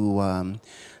best to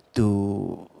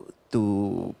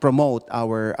promote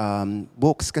our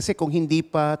books. Kasi kung hindi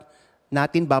pa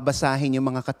natin babasahin yung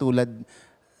mga katulad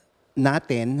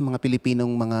natin, mga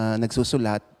Pilipinong mga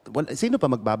nagsusulat, sino pa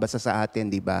magbabasa sa atin,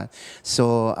 di ba?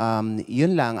 So,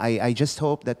 yun lang. I just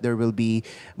hope that there will be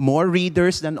more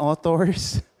readers than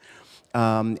authors.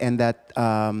 And that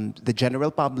the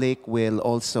general public will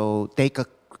also take a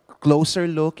closer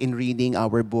look in reading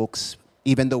our books.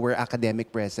 Even though we're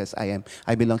academic presses, I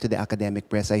belong to the academic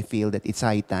press. I feel that it's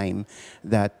high time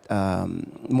that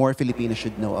more Filipinos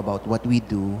should know about what we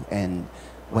do and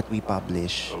what we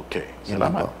publish. Okay,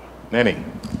 salamat. Neni.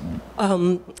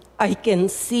 I can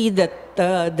see that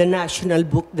the National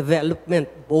Book Development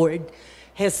Board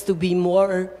has to be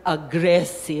more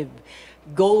aggressive,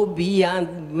 go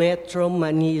beyond Metro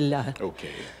Manila. Okay.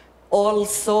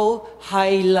 Also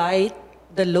highlight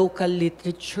the local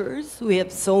literatures. We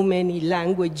have so many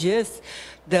languages.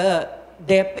 The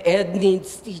DepEd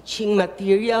needs teaching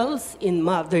materials in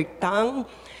mother tongue,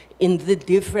 in the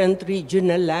different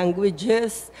regional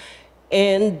languages.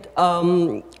 And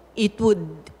it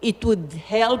would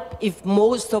help if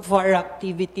most of our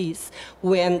activities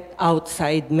went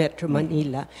outside Metro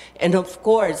Manila. And of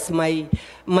course, my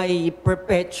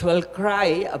perpetual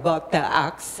cry about the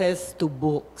access to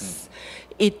books.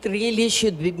 It really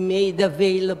should be made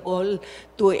available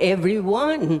to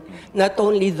everyone, not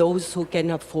only those who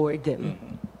can afford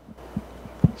them.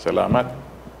 Salamat.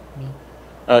 Me?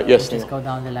 Yes. Just go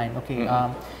down the line. Okay.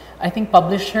 I think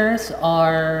publishers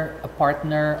are a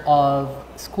partner of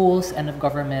schools and of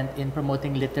government in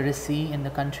promoting literacy in the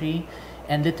country.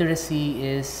 And literacy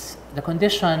is the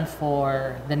condition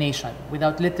for the nation.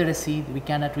 Without literacy, we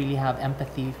cannot really have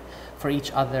empathy for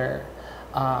each other.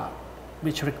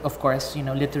 Which, of course,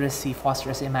 literacy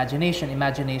fosters imagination.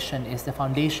 Imagination is the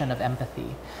foundation of empathy.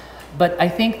 But I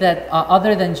think that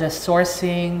other than just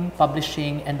sourcing,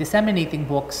 publishing, and disseminating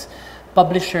books,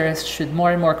 publishers should more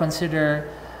and more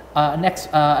consider an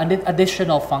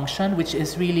additional function, which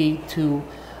is really to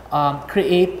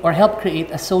create or help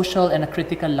create a social and a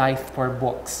critical life for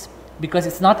books. Because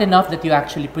it's not enough that you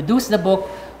actually produce the book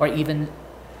or even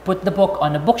put the book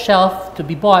on a bookshelf to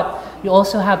be bought. You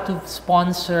also have to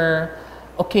sponsor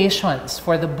occasions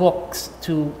for the books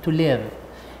to live.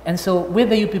 And so with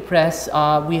the UP Press,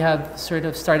 we have sort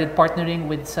of started partnering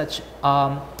with such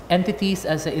entities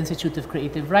as the Institute of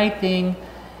Creative Writing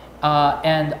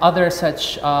and other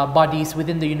such bodies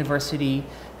within the university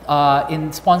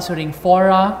in sponsoring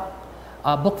fora,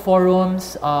 book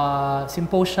forums,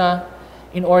 symposia,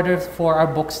 in order for our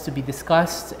books to be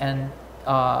discussed and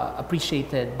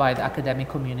appreciated by the academic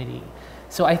community.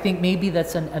 So I think maybe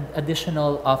that's an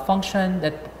additional function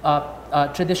that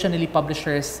traditionally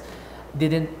publishers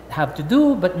didn't have to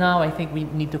do, but now I think we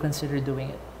need to consider doing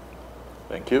it.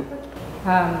 Thank you.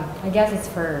 I guess it's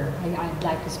I'd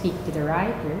like to speak to the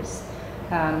writers,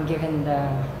 given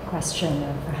the question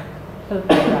of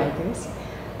Filipino writers.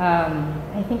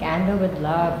 I think Anvil would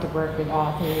love to work with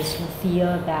authors who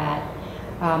feel that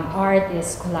art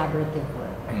is collaborative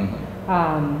work.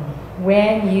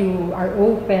 When you are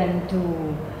open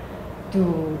to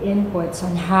inputs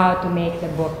on how to make the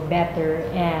book better,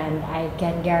 and I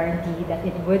can guarantee that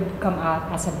it would come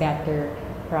out as a better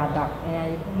product, and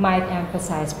I might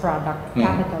emphasize product,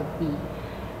 capital P.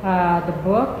 The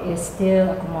book is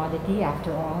still a commodity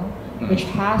after all, which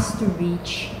has to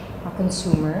reach a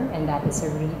consumer, and that is a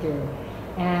reader.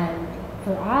 And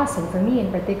for us, and for me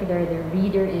in particular, the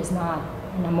reader is not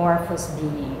an amorphous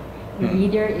being. The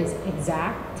reader is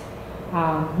exact.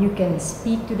 You can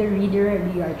speak to the reader.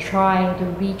 We are trying to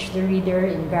reach the reader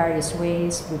in various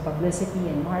ways through publicity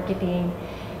and marketing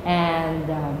and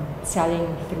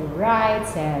selling through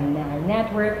rights and our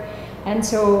network. And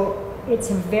so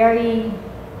it's a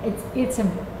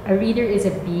reader is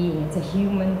a being,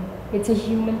 it's a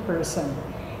human person.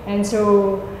 And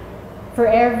so for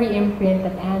every imprint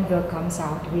that Anvil comes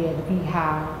out with, we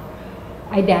have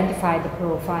identified the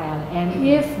profile. And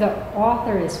if the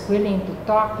author is willing to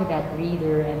talk to that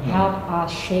reader and help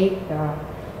us shape the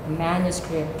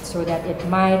manuscript so that it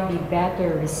might be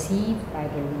better received by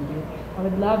the reader, I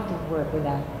would love to work with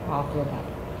that author.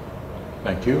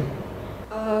 Thank you.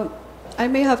 I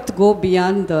may have to go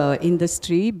beyond the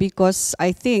industry because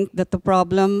I think that the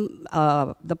problem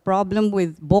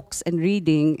with books and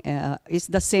reading is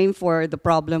the same for the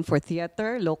problem for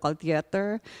theater, local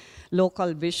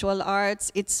visual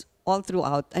arts. It's all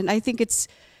throughout, and I think it's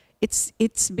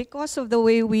because of the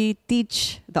way we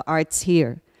teach the arts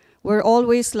here. We're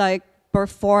always like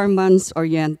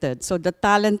performance-oriented. So the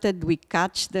talented, we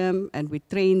catch them and we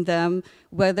train them,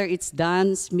 whether it's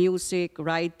dance, music,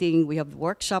 writing, we have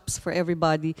workshops for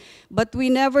everybody. But we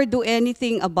never do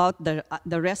anything about the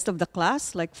rest of the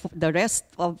class, like the rest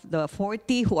of the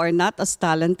 40 who are not as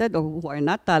talented or who are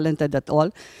not talented at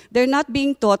all. They're not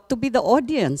being taught to be the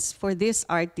audience for these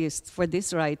artists, for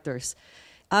these writers.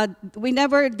 We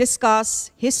never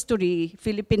discuss history,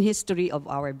 Philippine history of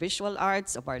our visual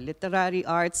arts, of our literary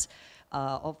arts,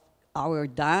 of our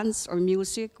dance or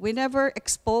music. We never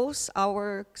expose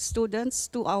our students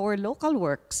to our local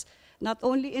works, not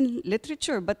only in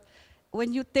literature, but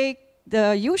when you take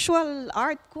the usual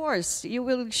art course, you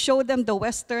will show them the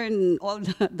Western, all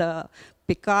the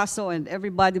Picasso and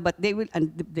everybody, but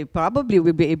they probably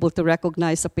will be able to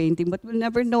recognize a painting, but will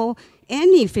never know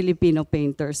any Filipino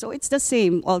painter. So it's the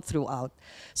same all throughout.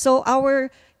 So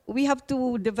we have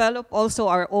to develop also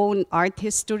our own art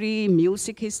history,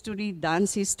 music history,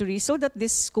 dance history, so that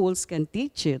these schools can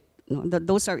teach it.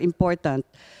 Those are important.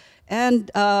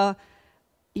 And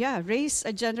raise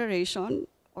a generation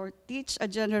or teach a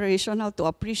generation how to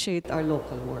appreciate our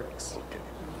local works. Okay.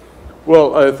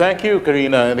 Well, thank you,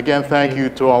 Karina, and again, thank you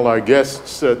to all our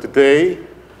guests today.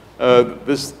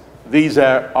 These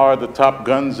are the top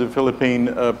guns of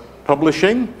Philippine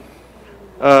publishing.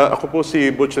 Ako po si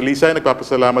Butch Dalisay,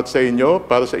 nagpapasalamat sa inyo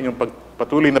para sa inyong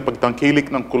patuloy na pagtangkilik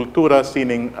ng kultura,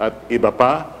 sining at iba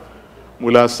pa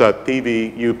mula sa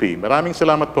TVUP. Maraming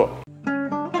salamat po.